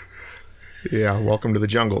 Yeah. Yeah. Welcome to the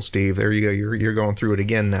jungle, Steve. There you go. You're going through it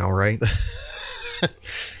again now, right?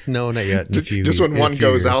 No, not yet. Just when one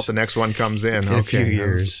goes out, the next one comes in. In a few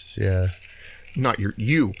years, yeah. Not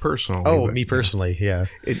you personally. Oh, me personally, yeah.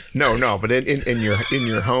 No, but in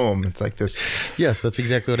your home, it's like this. Yes, that's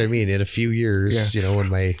exactly what I mean. In a few years, when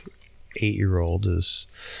my 8-year-old is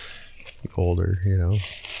older,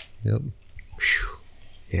 Yep. Whew.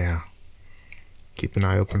 Yeah. Keep an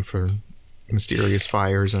eye open for mysterious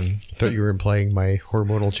fires. And I thought you were implying my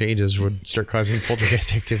hormonal changes would start causing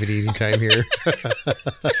poltergeist activity anytime here.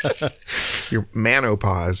 Your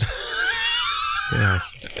menopause.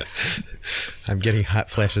 Yes. I'm getting hot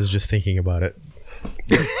flashes just thinking about it.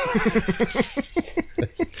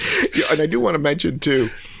 And I do want to mention too,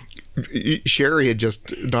 Sherry had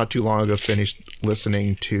just not too long ago finished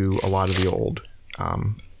listening to a lot of the old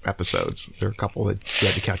episodes. There are a couple that she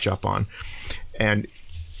had to catch up on, and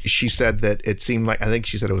she said that it seemed like, I think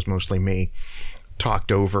she said it was mostly me,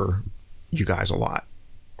 talked over you guys a lot,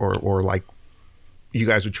 or like you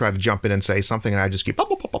guys would try to jump in and say something, and I just keep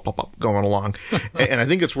going along. And I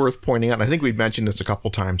think it's worth pointing out, and I think we've mentioned this a couple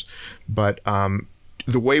times, but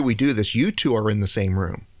the way we do this, you two are in the same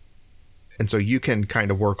room, and so you can kind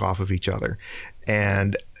of work off of each other.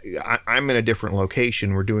 And I'm in a different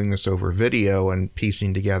location. We're doing this over video and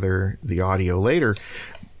piecing together the audio later.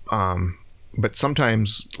 But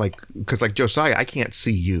sometimes, because like Josiah, I can't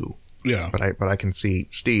see you. Yeah. But I can see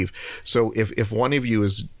Steve. So if one of you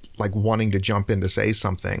is like wanting to jump in to say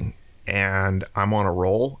something, and I'm on a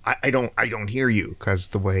roll, I don't hear you because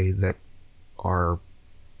the way that our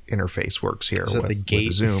interface works here with the gate,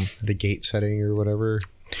 with Zoom, the gate setting or whatever.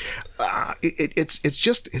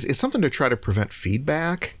 It's something to try to prevent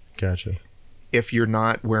feedback. Gotcha. If you're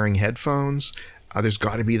not wearing headphones, there's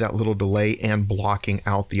got to be that little delay and blocking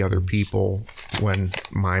out the other people when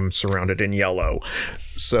I'm surrounded in yellow.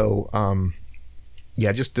 So,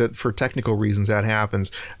 just for technical reasons that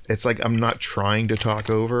happens. It's like I'm not trying to talk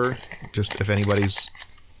over, just if anybody's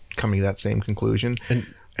coming to that same conclusion.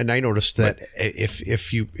 And I noticed that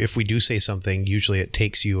if we do say something, usually it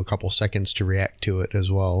takes you a couple seconds to react to it as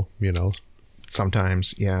well, you know.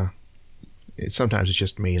 Sometimes, yeah. Sometimes it's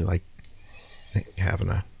just me like having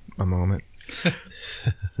a moment.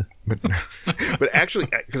 but actually,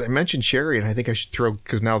 because I mentioned Sherry, and I think I should throw,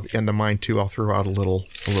 because now at the end of mine too, I'll throw out a little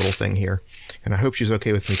thing here, and I hope she's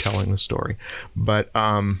okay with me telling the story. But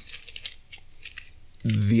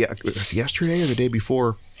yesterday or the day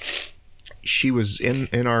before, she was in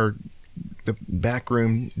the back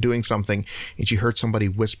room doing something, and she heard somebody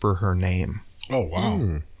whisper her name. Oh,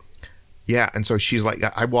 wow. Yeah, and so she's like,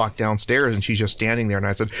 I walked downstairs, and she's just standing there, and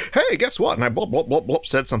I said, hey, guess what? And I blah, blah, blah, blah,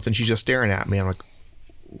 said something. She's just staring at me. I'm like,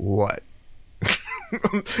 what?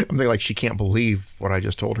 I'm thinking like she can't believe what I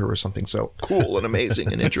just told her was something so cool and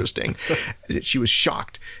amazing and interesting. She was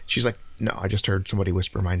shocked. She's like, no, I just heard somebody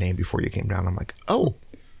whisper my name before you came down. I'm like, oh.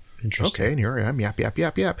 Interesting. Okay, and here I am, yap, yap,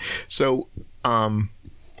 yap, yap. So, one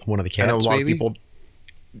of the cats, I know a lot maybe? of people.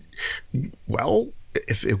 Well,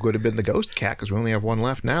 if it would have been the ghost cat, because we only have one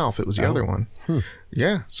left now. If it was the other one,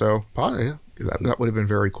 yeah. So probably that would have been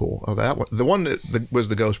very cool. Oh, that one, the one that was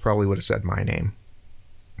the ghost, probably would have said my name.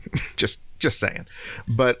 just saying,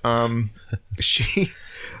 but she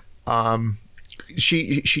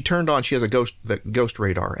turned on. She has the Ghost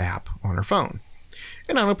Radar app on her phone.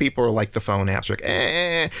 And I know people are like the phone apps, like,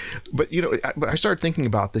 but you know, but I started thinking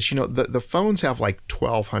about this. You know, the phones have like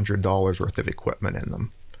 $1,200 worth of equipment in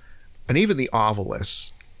them, and even the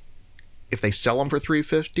Ovilus, if they sell them for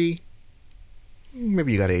 $350,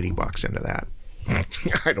 maybe you got $80 into that.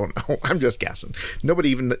 I don't know. I'm just guessing. Nobody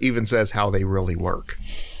even says how they really work.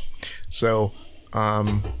 So,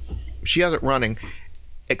 she has it running.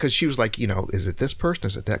 Because she was like, you know, is it this person?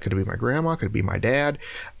 Is it that? Could it be my grandma? Could it be my dad?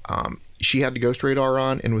 She had the Ghost Radar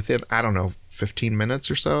on, and within, I don't know, 15 minutes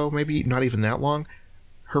or so, maybe not even that long,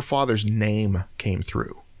 her father's name came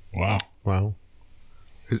through. Wow.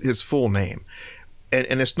 His full name.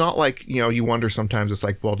 And it's not like, you know, you wonder sometimes, it's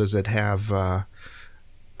like, well, does it have,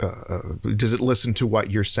 does it listen to what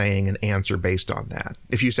you're saying and answer based on that?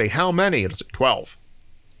 If you say, how many? It'll say 12,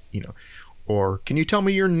 you know. Or, can you tell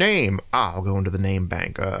me your name? I'll go into the name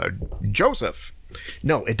bank. Joseph.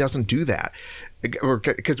 No, it doesn't do that.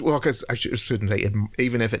 Because I shouldn't say,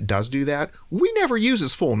 even if it does do that, we never use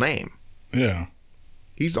his full name. Yeah.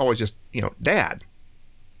 He's always just, you know, Dad.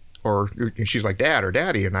 Or she's like, Dad or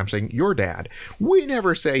Daddy, and I'm saying, your dad. We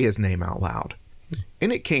never say his name out loud.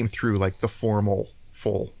 And it came through like the formal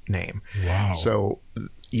full name. Wow. So,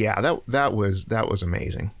 yeah, that was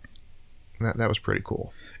amazing. That was pretty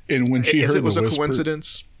cool. And when she heard it was the a whisper,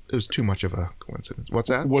 coincidence, it was too much of a coincidence. What's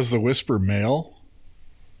that? Was the whisper male?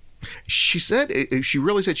 She said she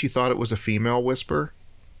really said she thought it was a female whisper,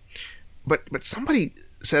 but somebody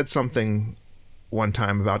said something one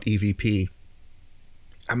time about EVP.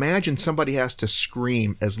 Imagine somebody has to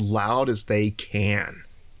scream as loud as they can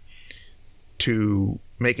to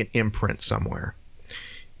make an imprint somewhere,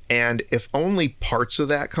 and if only parts of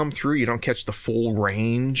that come through, you don't catch the full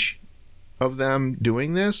range of them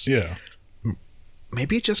doing this. Yeah.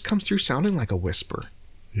 Maybe it just comes through sounding like a whisper.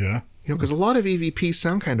 Yeah. You know, because a lot of EVPs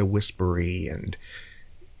sound kind of whispery and,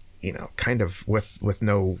 you know, kind of with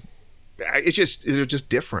no, they're just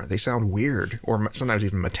different. They sound weird or sometimes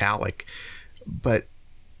even metallic. But,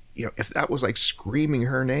 you know, if that was like screaming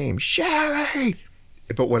her name, Sherry,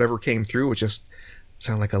 but whatever came through would just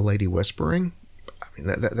sound like a lady whispering. I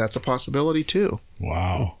mean, that's a possibility too.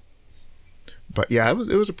 Wow. But yeah, it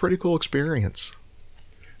was a pretty cool experience.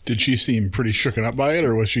 Did she seem pretty shooken up by it,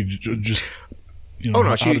 or was she just, you know, oh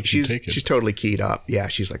no, how did she take it? She's totally keyed up. Yeah,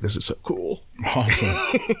 she's like, this is so cool. Awesome.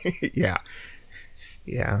 Yeah.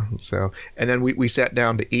 So, and then we sat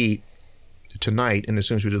down to eat tonight, and as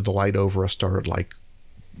soon as we did the light over us, started like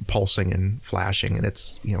pulsing and flashing, and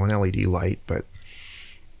it's, you know, an LED light, but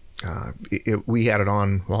we had it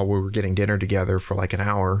on while we were getting dinner together for like an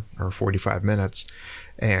hour or 45 minutes,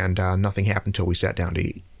 and nothing happened until we sat down to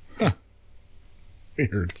eat. Huh.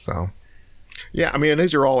 Weird. So, yeah, I mean,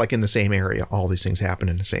 these are all like in the same area. All these things happen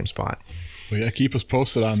in the same spot. Well, yeah, keep us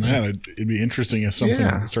posted on that. It'd be interesting if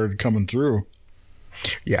something started coming through.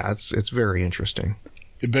 Yeah, it's very interesting.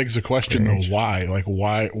 It begs the question, though, why? Like,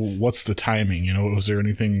 why? What's the timing? You know, was there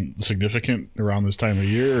anything significant around this time of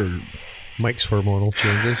year? Or? Mike's hormonal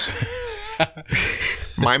changes.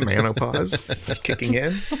 My menopause is kicking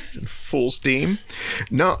in. It's in full steam.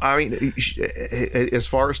 No, I mean, as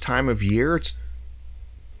far as time of year, it's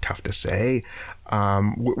tough to say.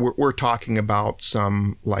 We're talking about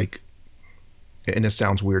some, like, and it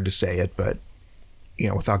sounds weird to say it, but, you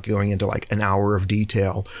know, without going into like an hour of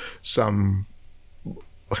detail, some...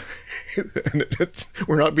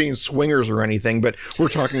 we're not being swingers or anything, but we're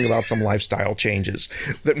talking about some lifestyle changes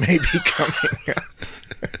that may be coming up.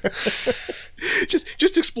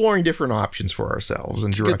 just exploring different options for ourselves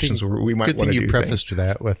and directions where we might want to do things. Good thing you prefaced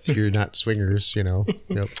that with you're not swingers, you know.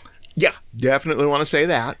 Yep. Yeah, definitely want to say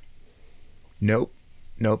that. Nope,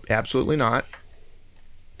 absolutely not.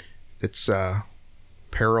 It's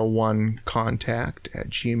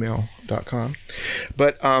para1contact@gmail.com.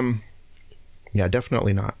 But yeah,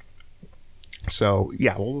 definitely not. So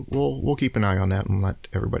yeah, we'll keep an eye on that and let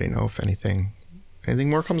everybody know if anything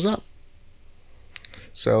more comes up.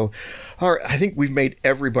 So, all right, I think we've made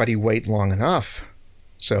everybody wait long enough.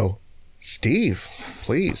 So, Steve,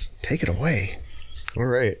 please take it away. All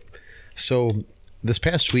right. So this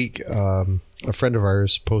past week, a friend of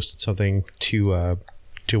ours posted something to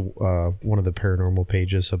one of the paranormal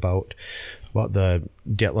pages about the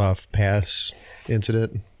Dyatlov Pass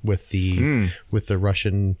incident with the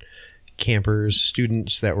Russian campers,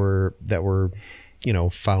 students that were you know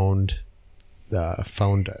found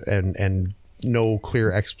and no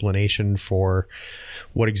clear explanation for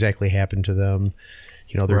what exactly happened to them.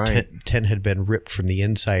 You know, their tent had been ripped from the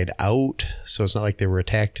inside out, so it's not like they were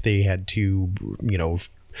attacked. They had to, you know,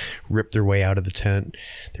 rip their way out of the tent.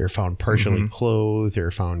 They were found partially clothed. They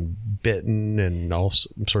were found bitten and all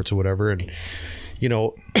sorts of whatever. And, you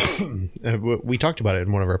know, we talked about it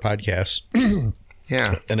in one of our podcasts.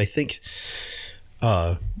 Yeah. And I think,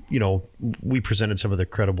 you know, we presented some of the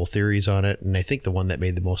credible theories on it. And I think the one that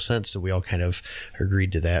made the most sense, that we all kind of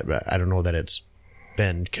agreed to that, but I don't know that it's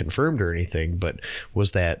been confirmed or anything, but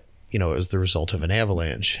was that, you know, it was the result of an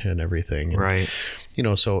avalanche and everything. And, right. You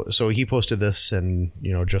know, so he posted this, and,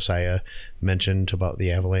 you know, Josiah mentioned about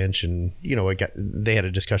the avalanche, and, you know, they had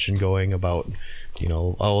a discussion going about, you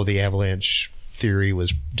know, the avalanche theory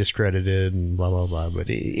was discredited and blah, blah, blah. But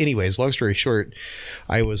anyways, long story short,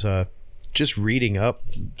 I was just reading up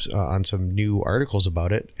on some new articles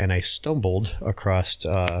about it, and I stumbled across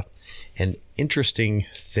an interesting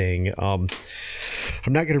thing. I'm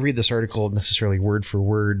not going to read this article necessarily word for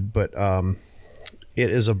word, but it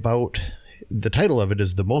is about, the title of it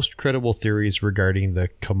is The Most Credible Theories Regarding the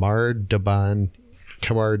Kamar Daban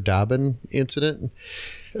incident.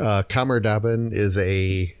 Kamar Daban is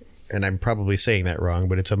and I'm probably saying that wrong,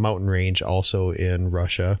 but it's a mountain range also in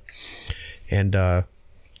Russia. And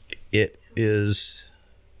it is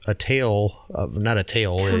a tale of, not a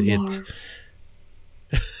tale, it's...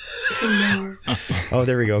 Oh,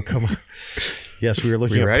 there we go. Kamar. Yes, we were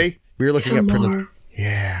looking. Ready? We were looking Kamar. We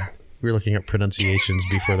were looking up pronunciations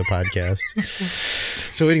before the podcast.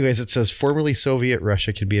 So, anyways, it says formerly Soviet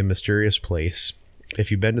Russia can be a mysterious place. If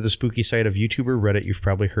you've been to the spooky side of YouTube or Reddit, you've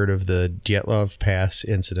probably heard of the Dyatlov Pass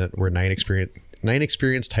incident, where 9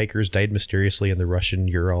 experienced hikers died mysteriously in the Russian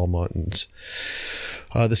Ural Mountains.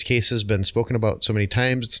 This case has been spoken about so many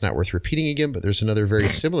times, it's not worth repeating again, but there's another very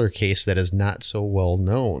similar case that is not so well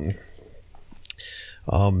known.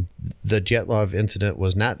 The Dyatlov incident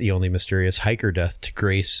was not the only mysterious hiker death to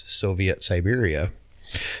grace Soviet Siberia.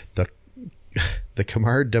 The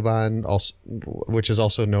Kamar Daban, also, which is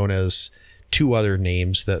also known as two other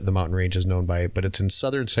names that the mountain range is known by, but it's in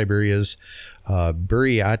southern Siberia's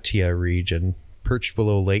Buryatia region, perched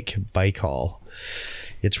below Lake Baikal.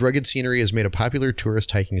 Its rugged scenery has made a popular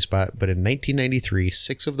tourist hiking spot, but in 1993,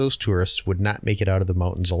 6 of those tourists would not make it out of the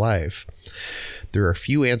mountains alive. There are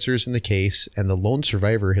few answers in the case, and the lone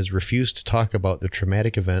survivor has refused to talk about the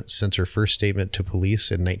traumatic event since her first statement to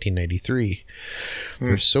police in 1993.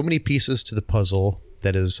 There's so many pieces to the puzzle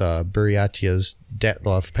that is Buryatia's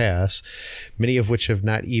Dyatlov Pass, many of which may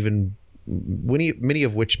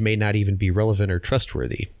not even be relevant or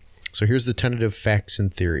trustworthy. So here's the tentative facts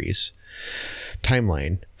and theories.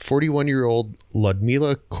 Timeline. 41-year-old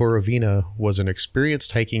Ludmila Korovina was an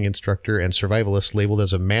experienced hiking instructor and survivalist labeled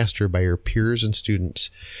as a master by her peers and students.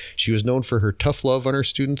 She was known for her tough love on her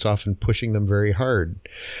students, often pushing them very hard.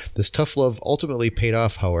 This tough love ultimately paid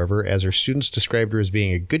off, however, as her students described her as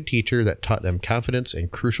being a good teacher that taught them confidence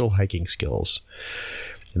and crucial hiking skills.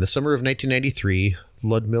 In the summer of 1993,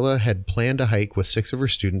 Ludmilla had planned a hike with 6 of her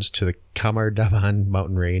students to the Kamardaman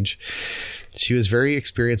mountain range. She was very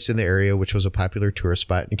experienced in the area, which was a popular tourist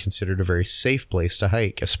spot and considered a very safe place to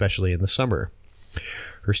hike, especially in the summer.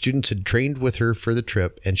 Her students had trained with her for the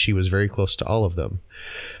trip, and she was very close to all of them.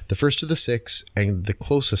 The first of the 6, and the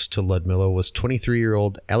closest to Ludmilla, was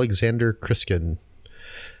 23-year-old Alexander Krissin.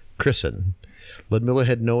 Ludmilla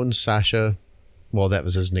had known Sasha, well, that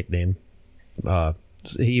was his nickname.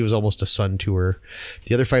 He was almost a son to her.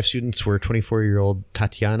 The other 5 students were 24-year-old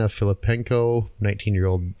Tatiana Filipenko,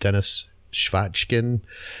 19-year-old Denis Shvachkin,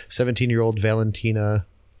 17-year-old Valentina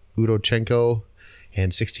Udochenko,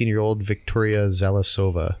 and 16-year-old Victoria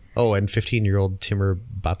Zalasova. Oh, and 15-year-old Timur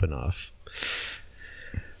Bapanov.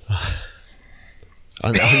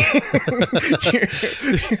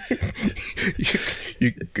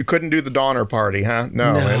 You couldn't do the Donner Party, huh?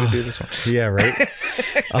 No, I had to do this one. Yeah, right.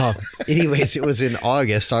 Anyways, it was in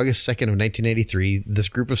August 2nd of 1983. This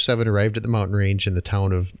group of 7 arrived at the mountain range in the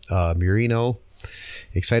town of Murino,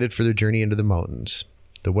 excited for their journey into the mountains.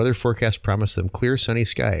 The weather forecast promised them clear, sunny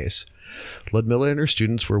skies. Ludmilla and her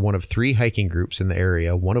students were one of 3 hiking groups in the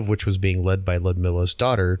area, one of which was being led by Ludmilla's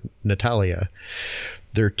daughter, Natalia.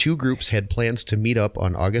 Their 2 groups had plans to meet up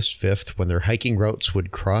on August 5th when their hiking routes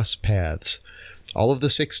would cross paths. All of the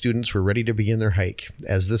 6 students were ready to begin their hike,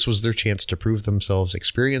 as this was their chance to prove themselves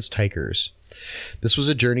experienced hikers. This was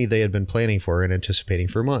a journey they had been planning for and anticipating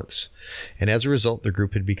for months, and as a result, the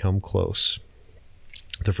group had become close.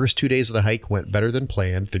 The first 2 days of the hike went better than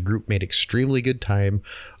planned. The group made extremely good time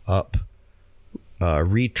up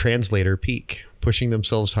Retranslator Peak, pushing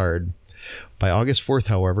themselves hard. By August 4th,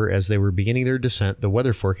 however, as they were beginning their descent, the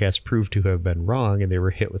weather forecast proved to have been wrong and they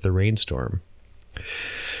were hit with a rainstorm.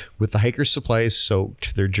 With the hikers' supplies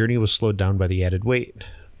soaked, their journey was slowed down by the added weight.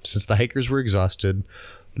 Since the hikers were exhausted,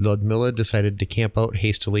 Ludmilla decided to camp out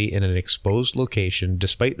hastily in an exposed location,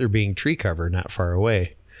 despite there being tree cover not far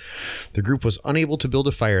away. The group was unable to build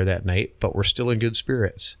a fire that night, but were still in good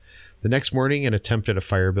spirits. The next morning, an attempt at a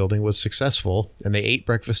fire building was successful, and they ate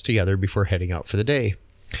breakfast together before heading out for the day.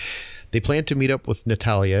 They planned to meet up with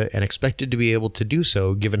Natalia and expected to be able to do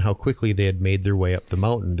so given how quickly they had made their way up the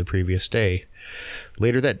mountain the previous day.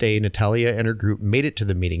 Later that day, Natalia and her group made it to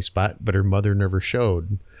the meeting spot, but her mother never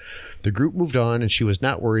showed. The group moved on, and she was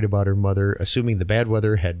not worried about her mother, assuming the bad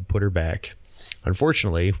weather had put her back.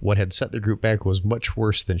 Unfortunately, what had set the group back was much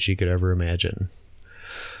worse than she could ever imagine.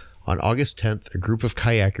 On August 10th, a group of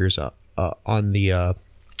kayakers on the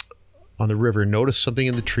river noticed something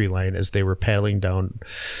in the tree line as they were paddling down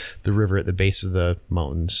the river at the base of the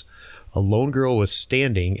mountains. A lone girl was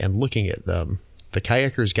standing and looking at them. The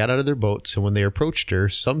kayakers got out of their boats, and when they approached her,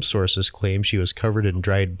 some sources claim she was covered in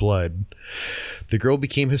dried blood. The girl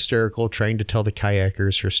became hysterical, trying to tell the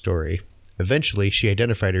kayakers her story. Eventually, she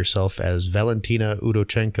identified herself as Valentina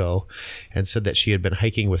Udochenko and said that she had been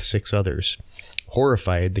hiking with 6 others.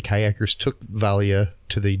 Horrified, the kayakers took Valia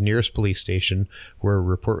to the nearest police station where a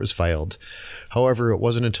report was filed. However, it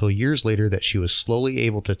wasn't until years later that she was slowly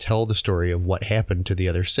able to tell the story of what happened to the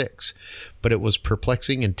other 6, but it was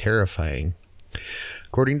perplexing and terrifying.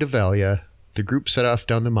 According to Valia, the group set off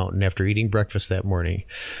down the mountain after eating breakfast that morning,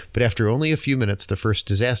 but after only a few minutes, the first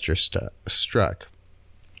disaster struck.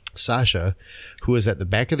 Sasha, who was at the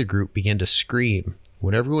back of the group, began to scream.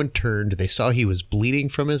 When everyone turned, they saw he was bleeding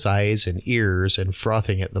from his eyes and ears and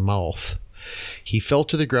frothing at the mouth. He fell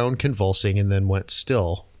to the ground convulsing and then went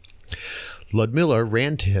still. Ludmilla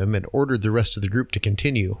ran to him and ordered the rest of the group to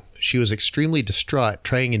continue. She was extremely distraught,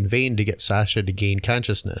 trying in vain to get Sasha to gain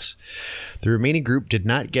consciousness. The remaining group did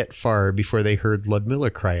not get far before they heard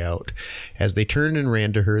Ludmilla cry out. As they turned and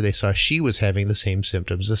ran to her, they saw she was having the same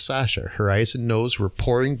symptoms as Sasha. Her eyes and nose were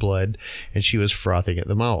pouring blood, and she was frothing at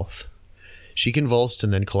the mouth. She convulsed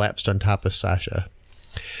and then collapsed on top of Sasha.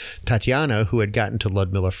 Tatiana, who had gotten to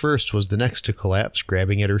Ludmilla first, was the next to collapse,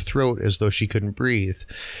 grabbing at her throat as though she couldn't breathe.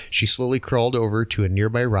 She slowly crawled over to a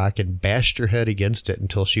nearby rock and bashed her head against it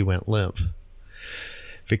until she went limp.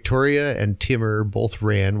 Victoria and Timur both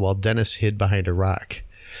ran while Denis hid behind a rock.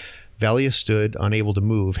 Valia stood, unable to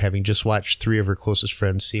move, having just watched 3 of her closest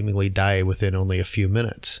friends seemingly die within only a few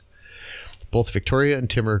minutes. Both Victoria and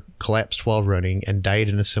Timur collapsed while running and died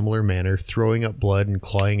in a similar manner, throwing up blood and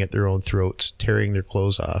clawing at their own throats, tearing their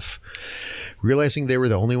clothes off. Realizing they were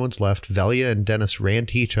the only ones left, Valia and Denis ran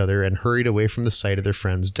to each other and hurried away from the site of their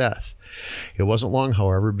friend's death. It wasn't long,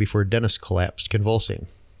 however, before Denis collapsed, convulsing.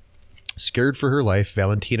 Scared for her life,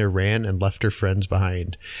 Valentina ran and left her friends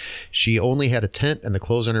behind. She only had a tent and the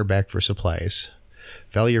clothes on her back for supplies.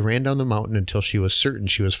 Valia ran down the mountain until she was certain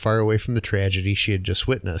she was far away from the tragedy she had just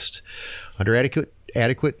witnessed. Under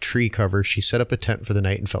adequate tree cover, she set up a tent for the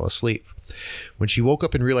night and fell asleep. When she woke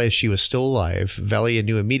up and realized she was still alive, Valia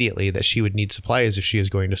knew immediately that she would need supplies if she was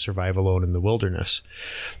going to survive alone in the wilderness.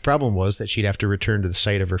 The problem was that she'd have to return to the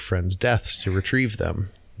site of her friends' deaths to retrieve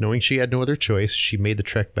them. Knowing she had no other choice, she made the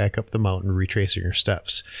trek back up the mountain, retracing her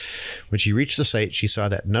steps. When she reached the site, she saw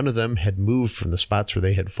that none of them had moved from the spots where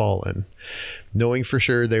they had fallen. Knowing for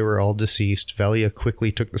sure they were all deceased, Valia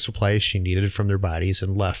quickly took the supplies she needed from their bodies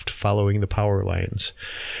and left, following the power lines.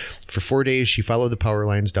 For 4 days, she followed the power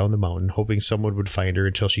lines down the mountain, hoping someone would find her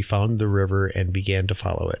until she found the river and began to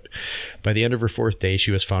follow it. By the end of her 4th day, she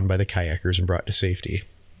was found by the kayakers and brought to safety.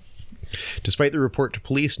 Despite the report to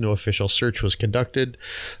police, no official search was conducted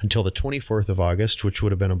until the 24th of August, which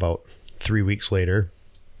would have been about 3 weeks later.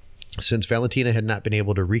 Since Valentina had not been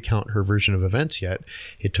able to recount her version of events yet,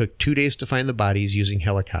 it took 2 days to find the bodies using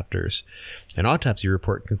helicopters. An autopsy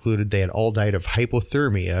report concluded they had all died of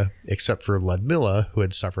hypothermia, except for Ludmilla, who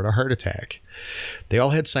had suffered a heart attack. They all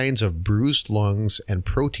had signs of bruised lungs, and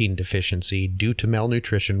protein deficiency due to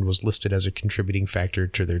malnutrition was listed as a contributing factor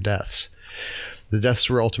to their deaths. The deaths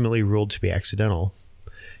were ultimately ruled to be accidental.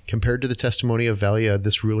 Compared to the testimony of Valia,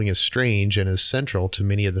 this ruling is strange and is central to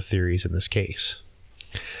many of the theories in this case.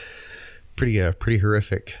 Pretty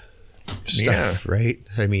horrific stuff, right?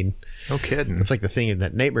 I mean, no kidding. It's like the thing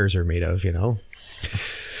that nightmares are made of, you know?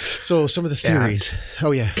 So some of the theories. Yeah.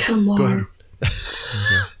 Oh, yeah. Come on. Go ahead.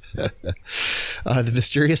 The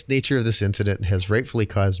mysterious nature of this incident has rightfully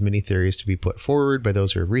caused many theories to be put forward by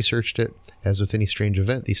those who have researched it. As with any strange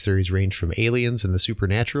event, these theories range from aliens and the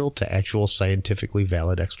supernatural to actual scientifically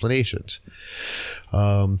valid explanations.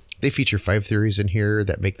 They feature 5 theories in here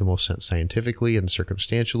that make the most sense scientifically and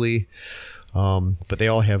circumstantially, but they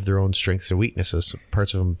all have their own strengths and weaknesses.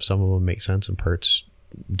 Parts of them, some of them make sense and parts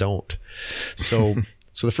don't.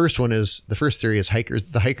 So the first theory is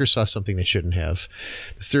the hikers saw something they shouldn't have.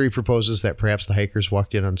 This theory proposes that perhaps the hikers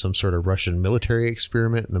walked in on some sort of Russian military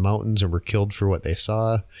experiment in the mountains and were killed for what they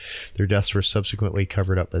saw. Their deaths were subsequently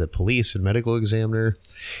covered up by the police and medical examiner.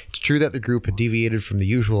 It's true that the group had deviated from the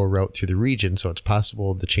usual route through the region, so it's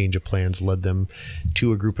possible the change of plans led them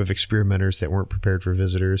to a group of experimenters that weren't prepared for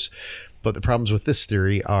visitors. But the problems with this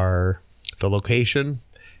theory are the location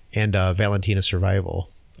and Valentina's survival.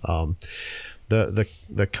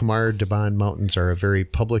 The Kamar Daban Mountains are a very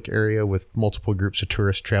public area with multiple groups of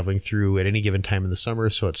tourists traveling through at any given time in the summer,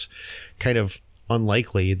 so it's kind of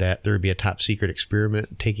unlikely that there would be a top secret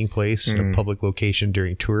experiment taking place in a public location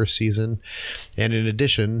during tourist season. And in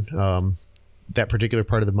addition, that particular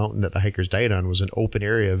part of the mountain that the hikers died on was an open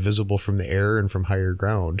area visible from the air and from higher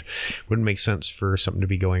ground. Wouldn't make sense for something to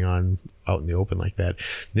be going on out in the open like that.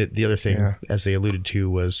 The other thing, as they alluded to,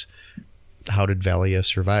 was how did Valia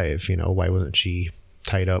survive? You know, why wasn't she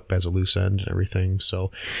tied up as a loose end and everything? So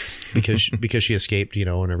because she escaped, you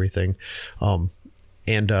know, and everything.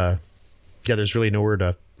 There's really nowhere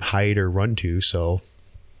to hide or run to. So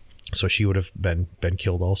she would have been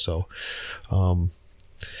killed also.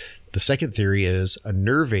 The second theory is a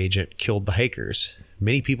nerve agent killed the hikers.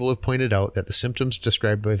 Many people have pointed out that the symptoms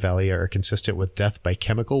described by Valia are consistent with death by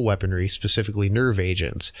chemical weaponry, specifically nerve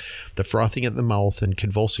agents. The frothing at the mouth and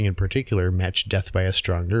convulsing in particular match death by a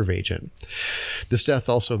strong nerve agent. This death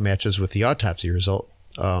also matches with the autopsy result,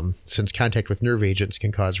 since contact with nerve agents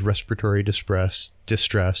can cause respiratory distress.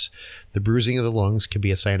 The bruising of the lungs can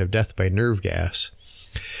be a sign of death by nerve gas.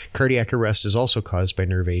 Cardiac arrest is also caused by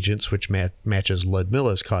nerve agents, which matches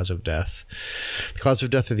Ludmilla's cause of death. The cause of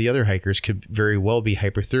death of the other hikers could very well be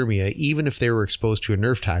hyperthermia, even if they were exposed to a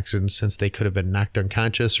nerve toxin, since they could have been knocked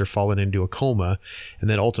unconscious or fallen into a coma, and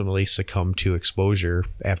then ultimately succumbed to exposure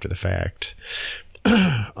after the fact.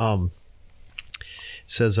 It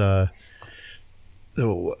says a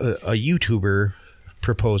YouTuber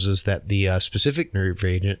proposes that the specific nerve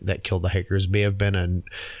agent that killed the hikers may have been a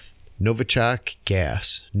Novichok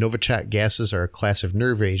gas. Novichok gases are a class of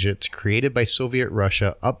nerve agents created by Soviet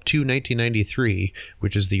Russia up to 1993,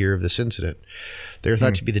 which is the year of this incident. They are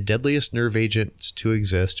thought to be the deadliest nerve agents to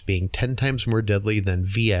exist, being 10 times more deadly than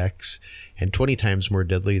VX and 20 times more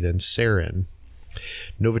deadly than sarin.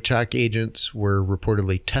 Novichok agents were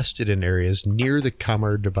reportedly tested in areas near the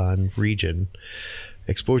Kamar Daban region.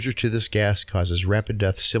 Exposure to this gas causes rapid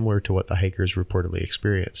death similar to what the hikers reportedly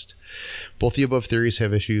experienced. Both the above theories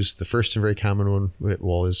have issues. The first and very common one,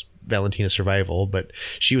 is Valentina's survival, but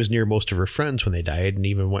she was near most of her friends when they died and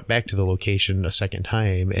even went back to the location a second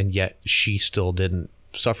time, and yet she still didn't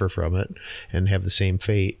suffer from it and have the same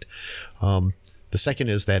fate. The second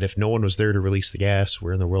is that if no one was there to release the gas,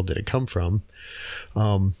 where in the world did it come from?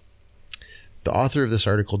 The author of this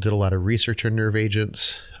article did a lot of research on nerve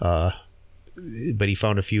agents, but he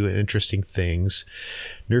found a few interesting things.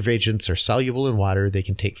 Nerve agents are soluble in water. They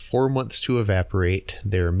can take 4 months to evaporate.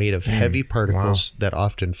 They're made of heavy particles that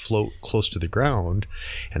often float close to the ground,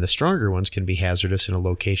 and the stronger ones can be hazardous in a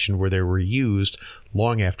location where they were used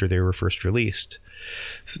long after they were first released.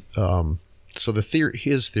 So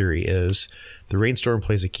his theory is the rainstorm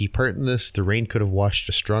plays a key part in this. The rain could have washed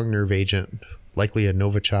a strong nerve agent, likely a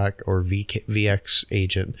Novichok or VX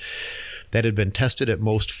agent, that had been tested at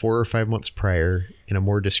most 4 or 5 months prior in a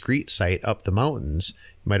more discreet site up the mountains,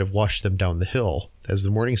 might have washed them down the hill. As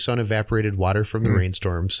the morning sun evaporated water from the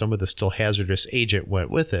rainstorm, some of the still hazardous agent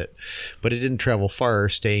went with it, but it didn't travel far,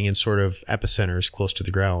 staying in sort of epicenters close to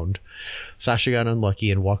the ground. Sasha got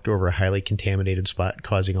unlucky and walked over a highly contaminated spot,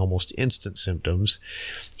 causing almost instant symptoms.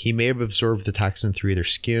 He may have absorbed the toxin through either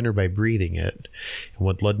skin or by breathing it. And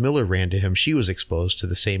when Ludmilla ran to him, she was exposed to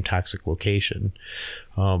the same toxic location.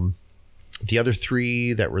 The other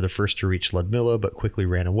 3 that were the first to reach Ludmilla but quickly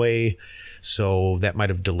ran away, so that might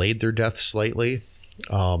have delayed their death slightly.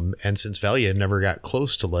 And since Valia never got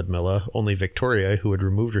close to Ludmilla, only Victoria, who had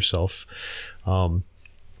removed herself,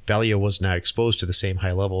 Valia was not exposed to the same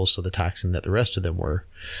high levels of the toxin that the rest of them were.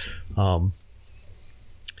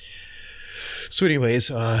 So anyways,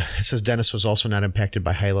 it says Dennis was also not impacted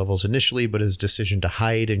by high levels initially, but his decision to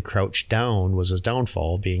hide and crouch down was his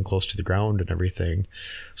downfall, being close to the ground and everything.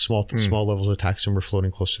 Small levels of toxin were floating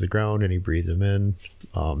close to the ground, and he breathed them in.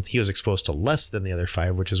 He was exposed to less than the other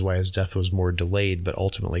 5, which is why his death was more delayed, but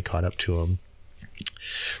ultimately caught up to him.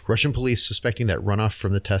 Russian police, suspecting that runoff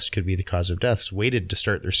from the test could be the cause of deaths, waited to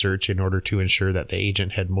start their search in order to ensure that the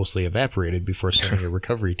agent had mostly evaporated before sending a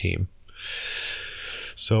recovery team.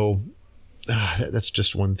 So that's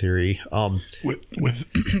just one theory.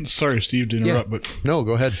 With sorry, Steve, to interrupt, but no,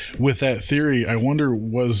 go ahead. With that theory, I wonder,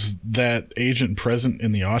 was that agent present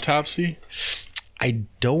in the autopsy? I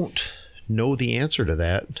don't know the answer to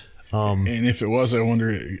that. And if it was, I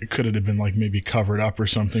wonder, could it have been like maybe covered up or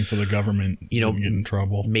something so the government didn't get in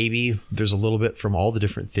trouble? Maybe there's a little bit from all the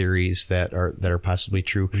different theories that are possibly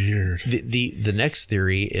true. Weird. The next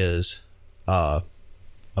theory is a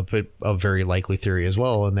very likely theory as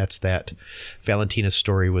well, and that's that Valentina's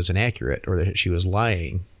story was inaccurate, or that she was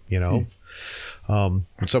lying. When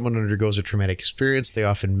someone undergoes a traumatic experience, they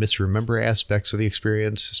often misremember aspects of the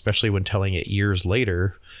experience, especially when telling it years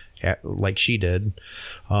later, like she did.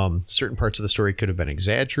 Certain parts of the story could have been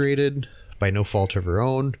exaggerated by no fault of her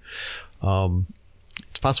own.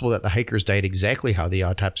 It's possible that the hikers died exactly how the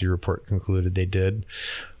autopsy report concluded they did.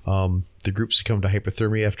 The group succumbed to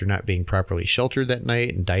hypothermia after not being properly sheltered that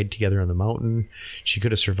night and died together on the mountain. She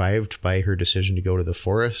could have survived by her decision to go to the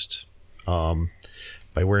forest,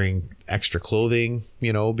 by wearing extra clothing,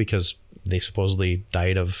 because they supposedly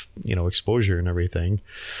died of, exposure and everything.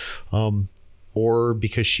 Or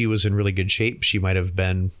because she was in really good shape, she might have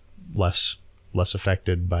been less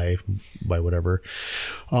affected by whatever.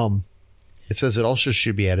 It says it also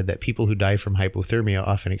should be added that people who die from hypothermia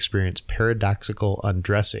often experience paradoxical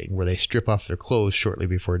undressing, where they strip off their clothes shortly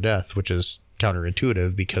before death, which is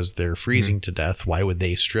counterintuitive because they're freezing to death. Why would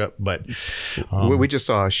they strip? But we just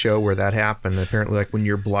saw a show where that happened. Apparently, like when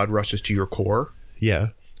your blood rushes to your core, you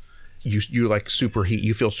like superheat.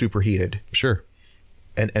 You feel superheated. Sure.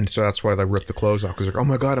 And so that's why they rip the clothes off, because they're like, oh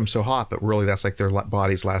my God, I'm so hot. But really, that's like their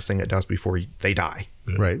body's last thing it does before they die.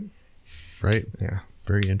 Right. Yeah.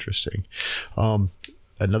 Very interesting.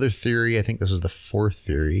 Another theory, I think this is the 4th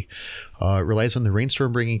theory, relies on the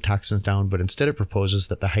rainstorm bringing toxins down, but instead it proposes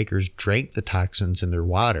that the hikers drank the toxins in their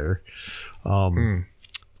water.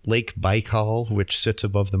 Lake Baikal, which sits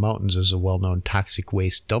above the mountains, is a well-known toxic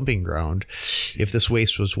waste dumping ground. If this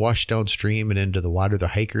waste was washed downstream and into the water, the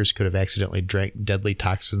hikers could have accidentally drank deadly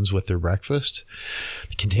toxins with their breakfast.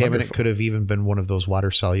 The contaminant could have even been one of those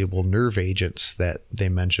water-soluble nerve agents that they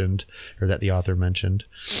mentioned, or that the author mentioned.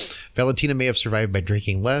 Valentina may have survived by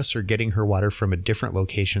drinking less or getting her water from a different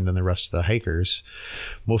location than the rest of the hikers.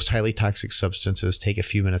 Most highly toxic substances take a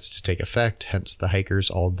few minutes to take effect, hence the hikers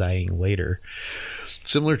all dying later.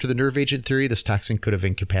 Similar to the nerve agent theory, this toxin could have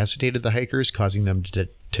incapacitated the hikers, causing them to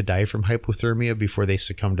die from hypothermia before they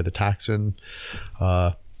succumbed to the toxin.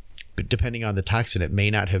 But depending on the toxin, it may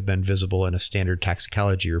not have been visible in a standard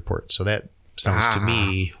toxicology report. So that sounds to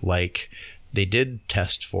me like they did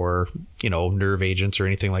test for, nerve agents or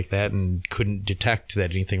anything like that and couldn't detect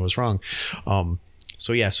that anything was wrong.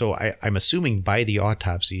 So I'm assuming by the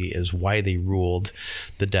autopsy is why they ruled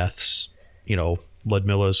the deaths,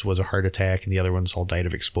 Ludmilla's was a heart attack and the other ones all died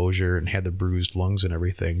of exposure and had the bruised lungs and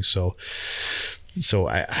everything. But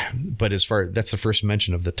as far, that's the first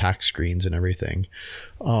mention of the tox screens and everything.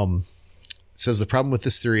 says the problem with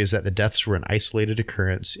this theory is that the deaths were an isolated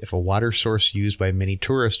occurrence. If a water source used by many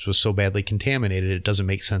tourists was so badly contaminated, it doesn't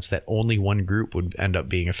make sense that only one group would end up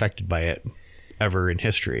being affected by it ever in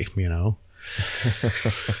history, you know?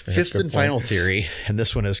 Fifth and final theory, and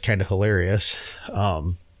this one is kind of hilarious.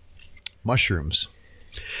 Mushrooms.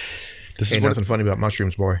 This is nothing funny about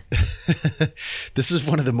mushrooms, boy. This is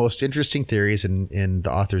one of the most interesting theories in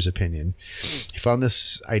the author's opinion. He found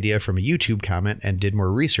this idea from a YouTube comment and did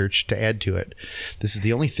more research to add to it. This is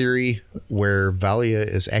the only theory where Valia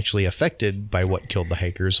is actually affected by what killed the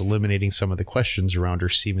hikers, eliminating some of the questions around her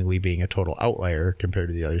seemingly being a total outlier compared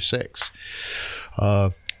to the other 6.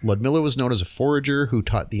 Ludmilla was known as a forager who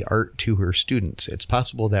taught the art to her students. It's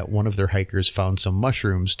possible that one of their hikers found some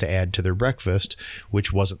mushrooms to add to their breakfast,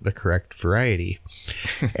 which wasn't the correct variety.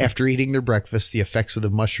 After eating their breakfast, the effects of the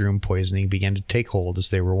mushroom poisoning began to take hold as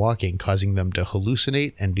they were walking, causing them to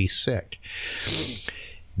hallucinate and be sick.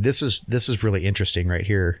 This is really interesting right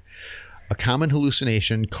here. A common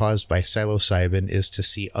hallucination caused by psilocybin is to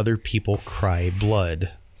see other people cry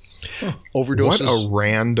blood. Overdoses. What a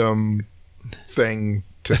random thing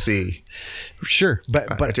to see. Sure,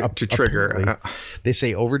 but to trigger. They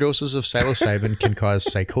say overdoses of psilocybin can cause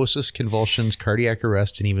psychosis, convulsions, cardiac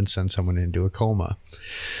arrest, and even send someone into a coma.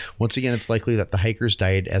 Once again, it's likely that the hikers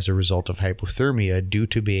died as a result of hypothermia due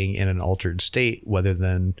to being in an altered state, whether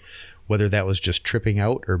that was just tripping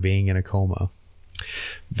out or being in a coma.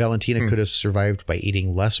 Valentina could have survived by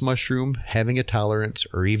eating less mushroom, having a tolerance,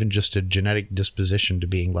 or even just a genetic disposition to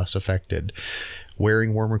being less affected,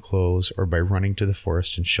 wearing warmer clothes, or by running to the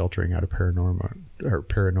forest and sheltering out of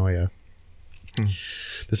paranoia.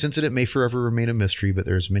 This incident may forever remain a mystery, but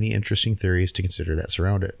there's many interesting theories to consider that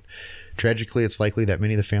surround it. Tragically, it's likely that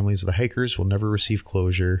many of the families of the hikers will never receive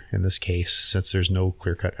closure in this case, since there's no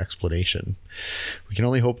clear-cut explanation. We can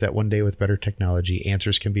only hope that one day with better technology,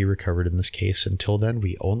 answers can be recovered in this case. Until then,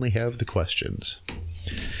 we only have the questions.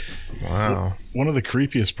 Wow. One of the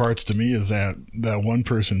creepiest parts to me is that one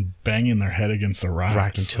person banging their head against the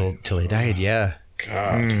rock until they died, yeah.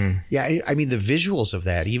 God. Yeah, I mean, the visuals of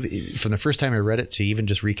that, even from the first time I read it to even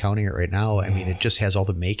just recounting it right now, I mean, it just has all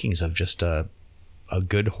the makings of just a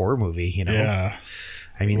good horror movie, you know? Yeah.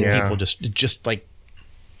 I mean, the people just like,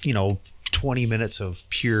 20 minutes of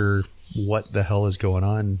pure what the hell is going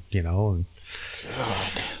on, And,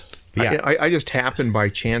 yeah. I just happened by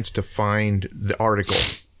chance to find the article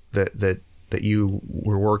that you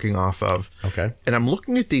were working off of. Okay. And I'm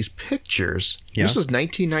looking at these pictures. Yeah. This was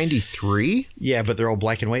 1993. Yeah, but they're all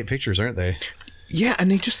black and white pictures, aren't they? Yeah,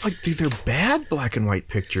 and they just they're bad black and white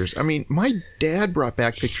pictures. I mean, my dad brought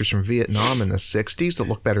back pictures from Vietnam in the 60s that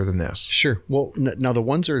look better than this. Sure. Well, now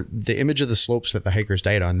the image of the slopes that the hikers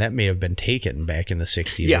died on, that may have been taken back in the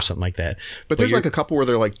 60s or something like that. But there's a couple where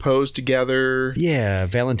they're posed together. Yeah,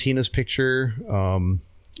 Valentina's picture,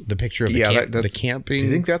 the picture of the camping. Do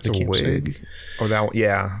you think that's a wig? Oh, that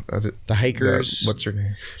yeah. The hikers. What's her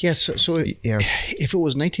name? Yeah, so if it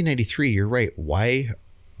was 1993, you're right. Why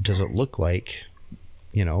does it look like...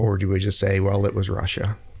 Or do we just say, well, it was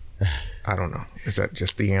Russia? I don't know. Is that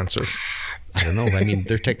just the answer? I don't know. I mean,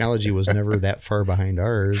 their technology was never that far behind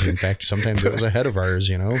ours. In fact, sometimes it was ahead of ours,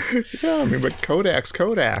 Yeah, I mean, but Kodak's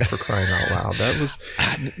Kodak, for crying out loud. That was...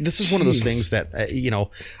 This is one of those things that,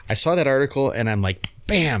 I saw that article and I'm like,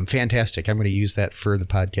 bam, fantastic. I'm going to use that for the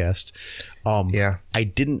podcast. I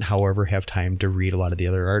didn't, however, have time to read a lot of the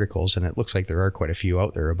other articles, and it looks like there are quite a few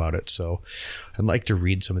out there about it. So I'd like to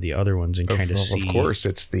read some of the other ones and kind of see. Of course,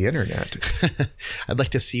 it's the internet. I'd like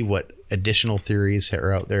to see what additional theories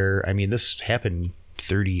are out there. I mean, this happened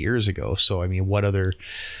 30 years ago. So, I mean, what other,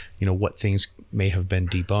 what things may have been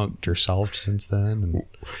debunked or solved since then?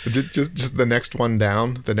 And just the next one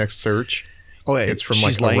down, the next search. Oh, it's from a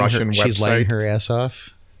Russian website. She's lying her ass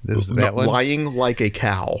off. Is that one? Lying like a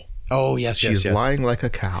cow. Oh, yes. She's lying like a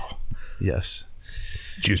cow. Yes.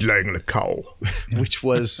 She's lying like a cow. Which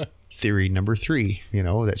was theory number 3,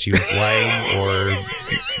 that she was lying or,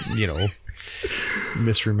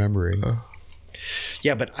 misremembering.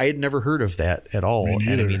 Yeah, but I had never heard of that at all.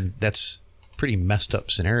 And I mean, that's a pretty messed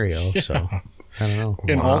up scenario. Yeah. So I don't know.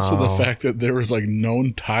 And also the fact that there was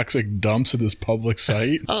known toxic dumps at this public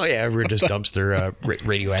site. Oh yeah, everyone just dumps their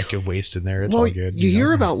radioactive waste in there. It's all good. You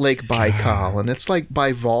hear about Lake Baikal, and it's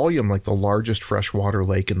by volume the largest freshwater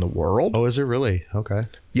lake in the world. Oh, is it really? Okay.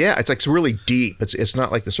 Yeah, it's really deep. It's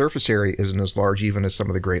not like the surface area isn't as large even as some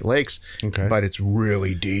of the Great Lakes. Okay. But it's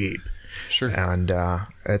really deep. Sure. And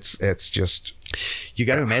it's just... You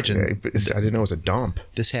got to imagine... I didn't know it was a dump.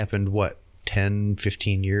 This happened, 10,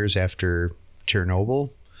 15 years after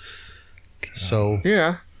Chernobyl? So...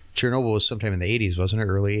 Yeah. Chernobyl was sometime in the 80s, wasn't it?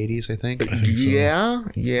 Early 80s, I think.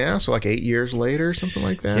 Yeah. So like 8 years later, something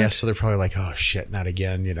like that. Yeah, so they're probably like, oh shit, not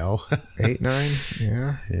again, 8, 9,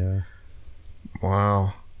 yeah. Yeah.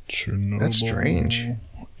 Wow. Chernobyl. That's strange.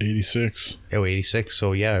 86. Oh, 86.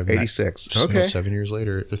 So yeah. 86. Okay. 7 years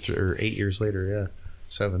later, or 8 years later, yeah.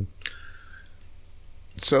 7.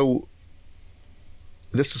 So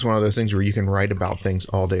this is one of those things where you can write about things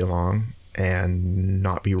all day long and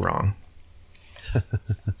not be wrong.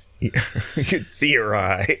 You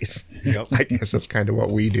theorize. Yep. I guess that's kind of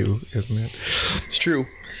what we do, isn't it? It's true.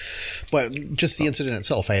 But just the incident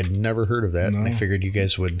itself, I had never heard of that. No. And I figured you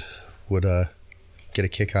guys would get a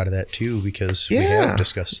kick out of that too, because we have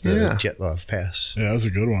discussed the Dyatlov Pass. Yeah, that was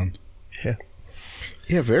a good one. Yeah.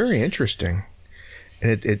 Yeah, very interesting.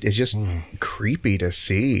 And it's just creepy to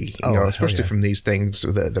see, especially from these things,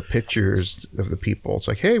 the pictures of the people. It's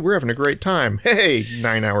like, hey, we're having a great time. Hey,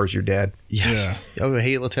 9 hours, you're dead. Yes. Yeah. Oh,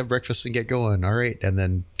 hey, let's have breakfast and get going. All right. And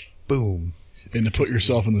then, boom. And to put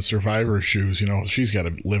yourself in the survivor's shoes, she's got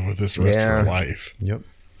to live with this the rest of her life. Yep.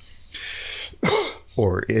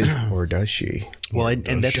 Or does she? Well,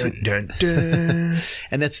 and that's it. Dun, dun.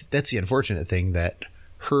 And that's the unfortunate thing, that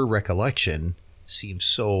her recollection seems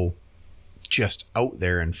so just out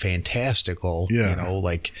there and fantastical,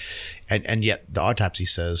 and yet the autopsy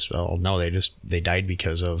says, well, no, they died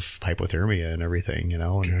because of hypothermia and everything, and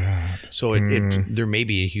so there may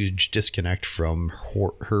be a huge disconnect from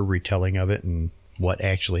her retelling of it and what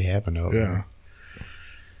actually happened out there.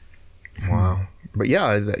 Wow. But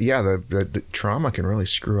the trauma can really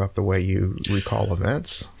screw up the way you recall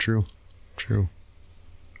events. True.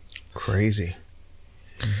 Crazy.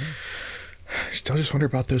 Mm-hmm. Still just wonder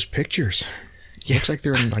about those pictures. Yeah. Looks like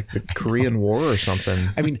they're in like the Korean War or something.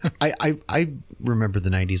 I mean, I remember the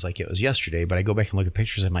 90s like it was yesterday, but I go back and look at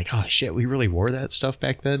pictures and I'm like, oh shit, we really wore that stuff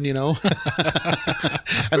back then,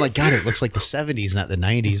 I'm like, God, it looks like the 70s, not the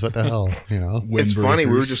 90s. What the hell, It's funny.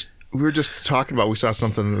 We were just talking about, we saw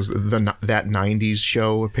something that was that 90s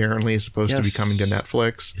show apparently is supposed to be coming to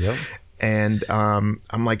Netflix. Yep. And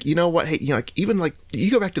I'm like, you know what? Hey, even like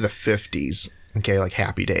you go back to the 50s. Okay, like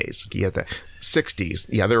Happy Days. You have the 60s.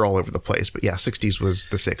 Yeah, they're all over the place. But yeah, 60s was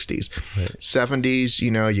the 60s. Right. 70s,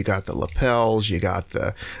 you got the lapels. You got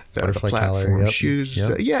the platform collar, shoes.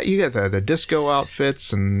 Yep. You got the disco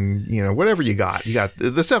outfits and, whatever you got. You got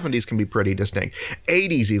the 70s can be pretty distinct.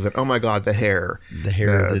 80s even. Oh, my God, the hair.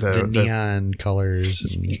 The neon colors.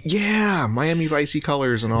 And, Miami Vice-y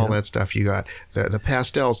colors and all that stuff. You got the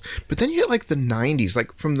pastels. But then you get like the 90s.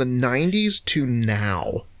 Like from the 90s to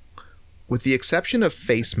now, with the exception of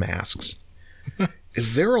face masks,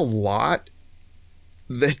 is there a lot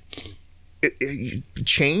that it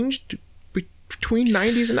changed between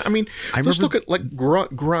 90s and... I mean, let's look at like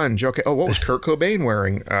grunge. Okay. Oh, what was Kurt Cobain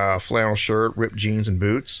wearing? Flannel shirt, ripped jeans, and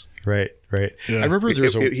boots. Right. Yeah. I remember there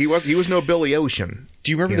was he was no Billy Ocean.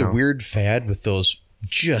 Do you remember the weird fad with those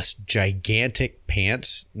just gigantic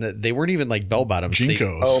pants? They weren't even like bell bottoms.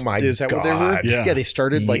 JNCOs. Oh my God. Is that what they were? Yeah. They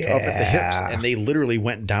started like up at the hips and they literally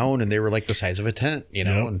went down and they were like the size of a tent,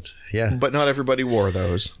 and But not everybody wore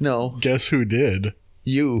those. No. Guess who did?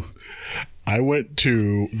 You. I went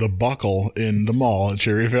to the Buckle in the mall, at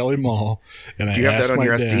Cherry Valley Mall, and Do you have that on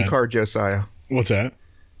your SD card, Josiah? What's that?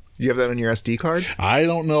 You have that on your SD card? I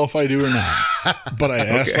don't know if I do or not, but I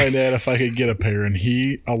asked my dad if I could get a pair, and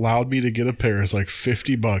he allowed me to get a pair. It's like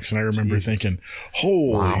 $50, and I remember thinking,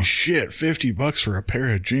 "Holy shit, $50 for a pair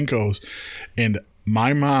of JNCOs!" And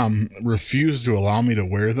my mom refused to allow me to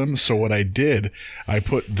wear them, so what I did, I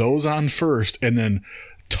put those on first, and then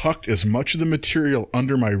tucked as much of the material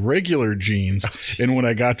under my regular jeans, and when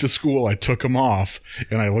I got to school, I took them off,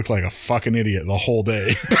 and I looked like a fucking idiot the whole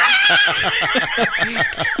day.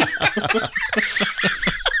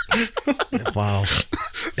 Wow.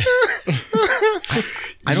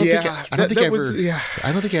 I don't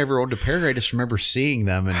think I ever owned a pair. I just remember seeing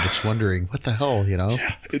them and just wondering, what the hell,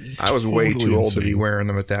 Yeah, I was way too old to be wearing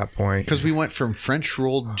them at that point. Because we went from French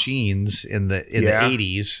rolled jeans in the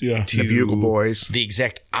 80s to the Bugle Boys. The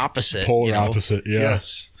exact opposite. Polar opposite, yeah.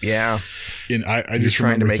 Yes. Yeah. And I just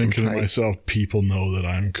remember thinking to myself, people know that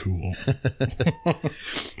I'm cool.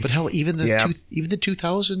 But hell, even the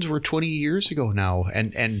 2000s were 20 years ago now.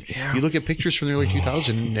 And you look at pictures from the early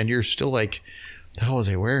 2000s and you're still like, the hell was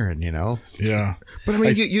I wearing, Yeah. But I mean,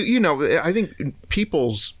 I think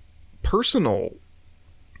people's personal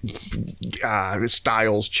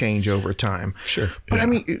styles change over time. Sure. But I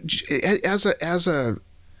mean, as a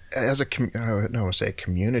I don't want to say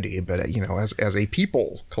community, but as a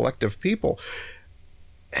people, collective people,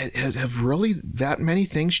 have really that many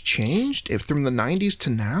things changed from the 90s to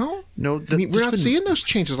now? No, we're not seeing those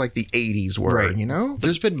changes like the 80s were, right. You know?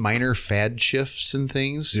 There's been minor fad shifts and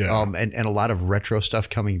things, and a lot of retro stuff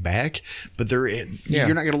coming back, but you're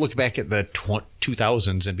not going to look back at the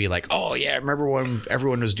 2000s and be like, oh, yeah, remember when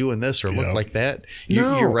everyone was doing this or looked like that?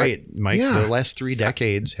 You're right, Mike. The last 3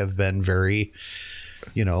 decades have been very,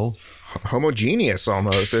 homogeneous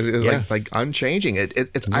almost. It's like unchanging.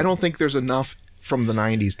 It's I don't think there's enough from the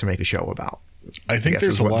 90s to make a show about. I think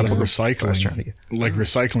there's a lot of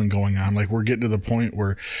recycling going on. Like we're getting to the point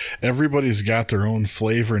where everybody's got their own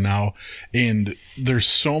flavor now, and there's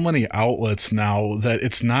so many outlets now that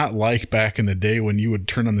it's not like back in the day when you would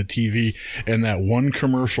turn on the TV and that one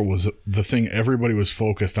commercial was the thing everybody was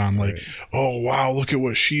focused on. Like, oh wow, look at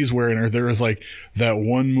what she's wearing, or there was like that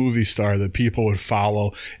one movie star that people would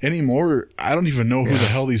follow. Anymore, I don't even know who the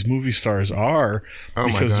hell these movie stars are. Oh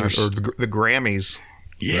my god! Or the Grammys.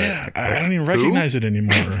 Yeah, I don't even recognize it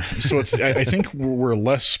anymore. So I think we're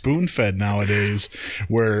less spoon-fed nowadays,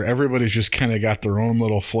 where everybody's just kind of got their own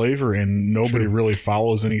little flavor, and nobody really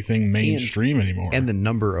follows anything mainstream anymore. And the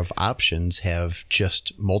number of options have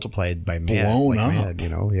just multiplied by blown up. Mad,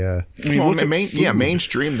 yeah. I mean,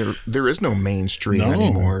 mainstream. There is no mainstream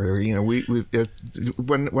anymore.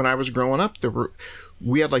 When I was growing up,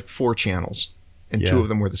 we had like 4 channels. And 2 of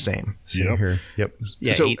them were the same. Same here. Yep.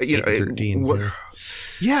 Yeah. So 13.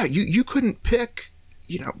 You couldn't pick,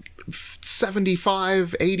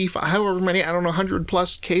 75, 85, however many, 100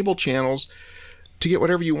 plus cable channels to get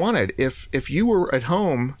whatever you wanted. If you were at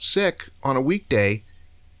home sick on a weekday,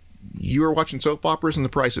 you were watching soap operas and The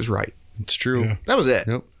Price is Right. It's true. Yeah. That was it.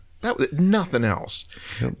 Yep. That was nothing else.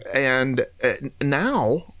 Yep. And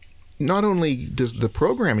now, not only does the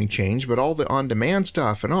programming change, but all the on-demand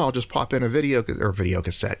stuff, and I'll just pop in a video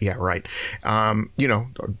cassette. Yeah, right.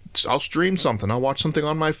 I'll stream something. I'll watch something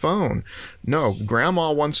on my phone. No,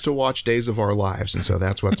 Grandma wants to watch Days of Our Lives, and so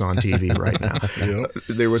that's what's on TV right now. Yep.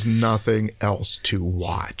 There was nothing else to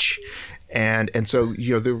watch. And so,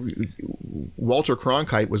 Walter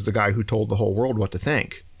Cronkite was the guy who told the whole world what to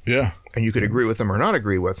think. Yeah. And you could agree with him or not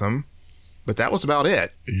agree with him, but that was about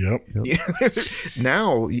it. Yep.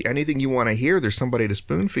 Now, anything you want to hear, there's somebody to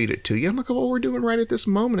spoon feed it to you. And look at what we're doing right at this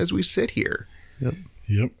moment as we sit here.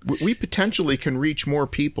 Yep. We potentially can reach more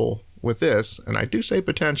people with this, and I do say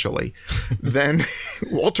potentially, than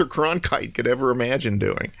Walter Cronkite could ever imagine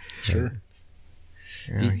doing. Sure.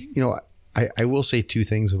 Yeah. I will say 2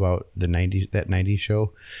 things about that 90s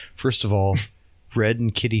show. First of all, Red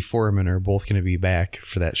and Kitty Foreman are both going to be back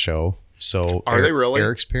for that show. So are they really?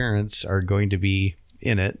 Eric's parents are going to be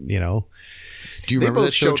in it, Do you remember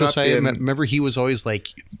that show, Josiah? Remember he was always like,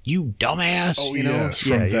 you dumbass,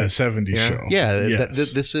 from that 70s show. Yeah,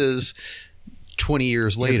 yes. This is 20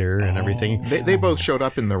 years later and everything. They both showed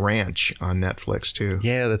up in The Ranch on Netflix too.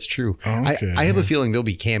 Yeah, that's true. Okay, I have a feeling there'll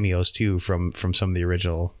be cameos too from some of the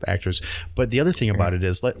original actors. But the other thing about it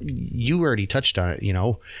is, you already touched on it,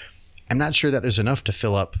 I'm not sure that there's enough to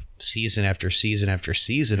fill up season after season after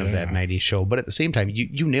season of that 90s show. But at the same time,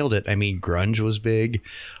 you nailed it. I mean, grunge was big.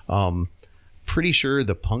 Pretty sure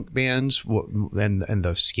the punk bands and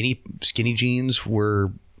the skinny jeans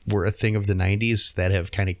were a thing of the 90s that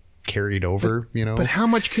have kind of carried over, But how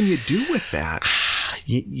much can you do with that?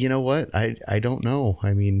 You know what? I don't know.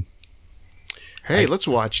 I mean... Hey, let's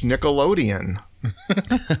watch Nickelodeon.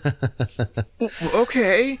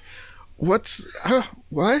 Okay. What?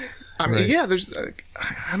 I mean, there's,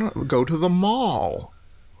 I don't go to the mall.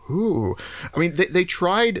 Ooh. I mean, they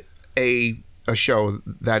tried a show,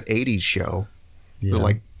 that 80s show,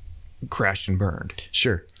 that crashed and burned.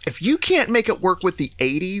 Sure. If you can't make it work with the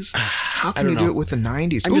 80s, how can you do it with the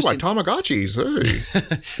 90s? Ooh, like Tamagotchis. Hey.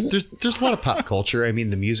 There's a lot of pop culture. I mean,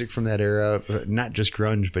 the music from that era, not just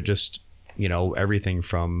grunge, but just, everything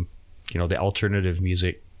from, the alternative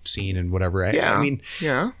music scene and whatever. I mean,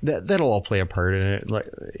 that'll all play a part in it. Like,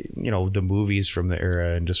 the movies from the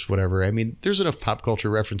era and just whatever. I mean, there's enough pop culture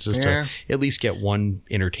references to at least get one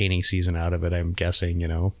entertaining season out of it, I'm guessing,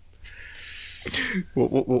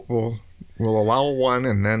 We'll allow one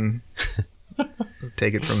and then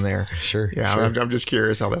take it from there. Sure. Yeah, sure. I'm just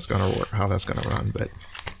curious how that's going to work, how that's going to run. But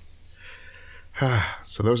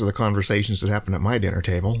so those are the conversations that happen at my dinner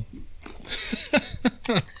table.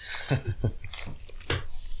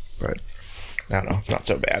 But I don't know, it's not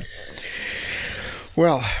so bad.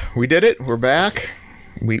 Well, we did it. We're back.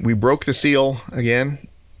 We broke the seal again.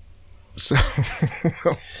 So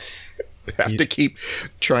have to keep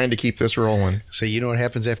trying to keep this rolling. So you know what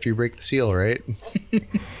happens after you break the seal, right?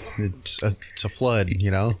 It's a flood,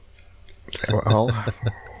 Well,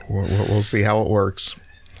 we'll see how it works.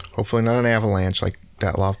 Hopefully not an avalanche like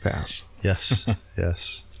Dyatlov Pass. Yes.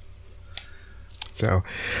 Yes. So,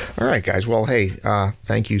 all right, guys. Well, hey,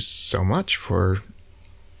 thank you so much for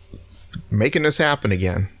making this happen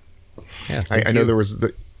again. Yeah, I know there was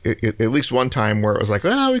at least one time where it was like,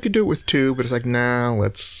 well, we could do it with two, but it's like, nah,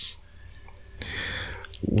 let's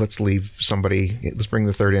leave somebody. Let's bring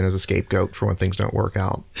the third in as a scapegoat for when things don't work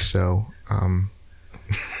out. So,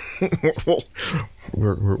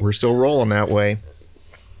 we're still rolling that way.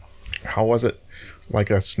 How was it? Like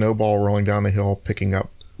a snowball rolling down the hill, picking up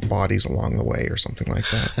bodies along the way or something like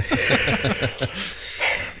that.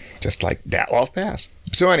 Just like Dyatlov Pass.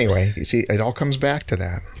 So anyway, you see, it all comes back to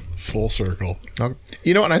that. Full circle.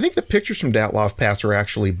 You know, and I think the pictures from Dyatlov Pass are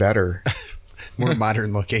actually better. More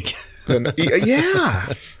modern looking.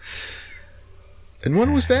 Yeah. And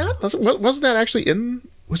when was that? Wasn't that actually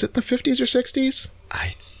was it the 50s or 60s?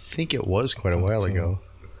 I think it was quite a while ago.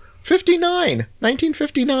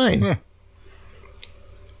 1959.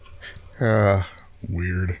 Huh.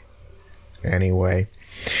 Weird. Anyway.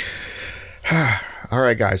 All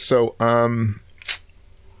right, guys. So,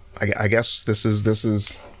 I guess this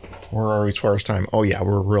is where are we as far as time? Oh yeah,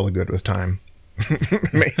 we're really good with time.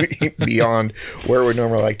 Maybe beyond where we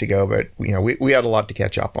normally like to go, but you know, we had a lot to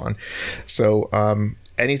catch up on. So,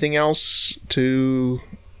 anything else to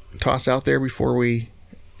toss out there before we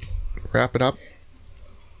wrap it up?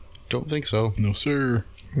 Don't think so. No, sir.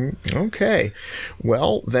 Okay.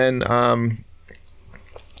 Well, then,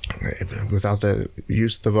 without the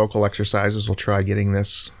use of the vocal exercises, we'll try getting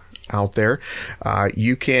this out there.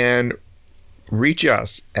 You can reach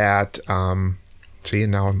us at, see,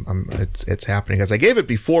 now it's happening, because I gave it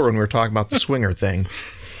before when we were talking about the swinger thing.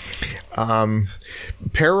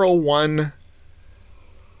 Para1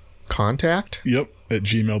 contact. Yep. At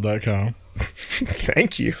gmail.com.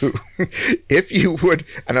 Thank you. If you would,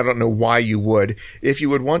 and I don't know why you would, if you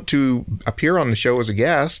would want to appear on the show as a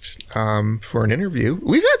guest for an interview,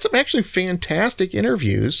 we've had some actually fantastic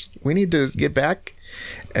interviews. We need to get back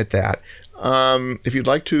at that. If you'd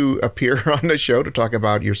like to appear on the show to talk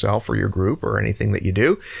about yourself or your group or anything that you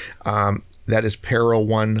do, that is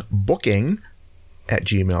para1booking at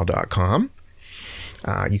gmail.com.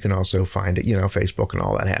 You can also find it, Facebook and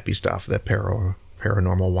all that happy stuff, that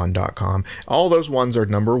paranormal1.com. All those ones are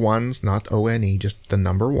number ones, not O-N-E, just the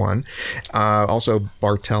number one. Also,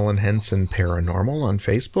 Bartell and Henson Paranormal on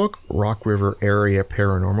Facebook, Rock River Area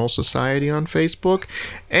Paranormal Society on Facebook,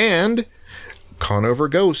 and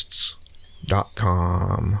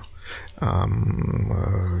ConoverGhosts.com.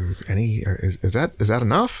 Is that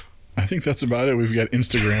enough? I think that's about it. We've got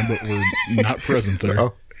Instagram, but we're not present there.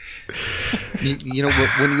 Oh. You know,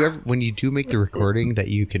 when you do make the recording that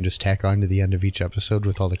you can just tack on to the end of each episode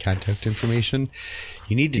with all the contact information,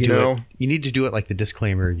 you need to do it. You need to do it like the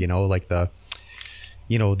disclaimer, like the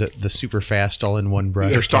super fast all in one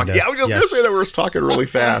breath. I was just going to say that we were talking really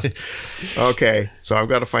fast. Okay, so I've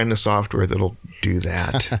got to find the software that'll do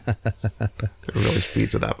that. It really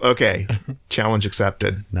speeds it up. Okay, challenge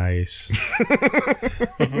accepted. Nice.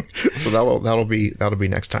 So that'll be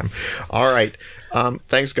next time. All right.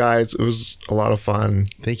 Thanks, guys. It was a lot of fun.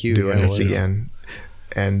 Thank you doing this again.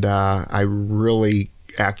 And I really,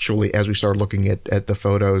 actually, as we started looking at the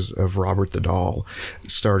photos of Robert the doll,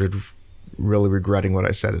 started really regretting what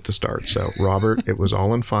I said at the start. So, Robert, it was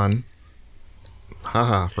all in fun.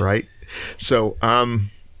 Haha, right? So,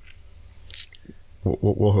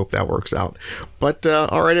 we'll hope that works out. But,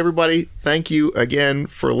 all right, everybody, thank you again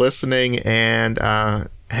for listening and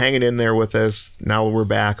hanging in there with us. Now we're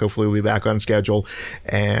back. Hopefully we'll be back on schedule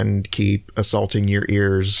and keep assaulting your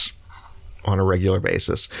ears on a regular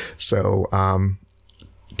basis. So,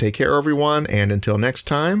 take care, everyone, and until next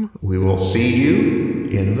time, we will see you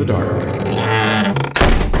in the dark.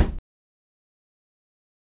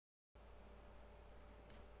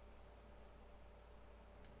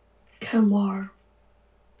 Kamar.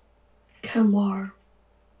 Kamar.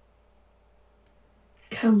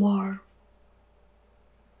 Kamar.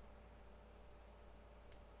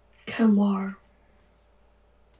 Kamar.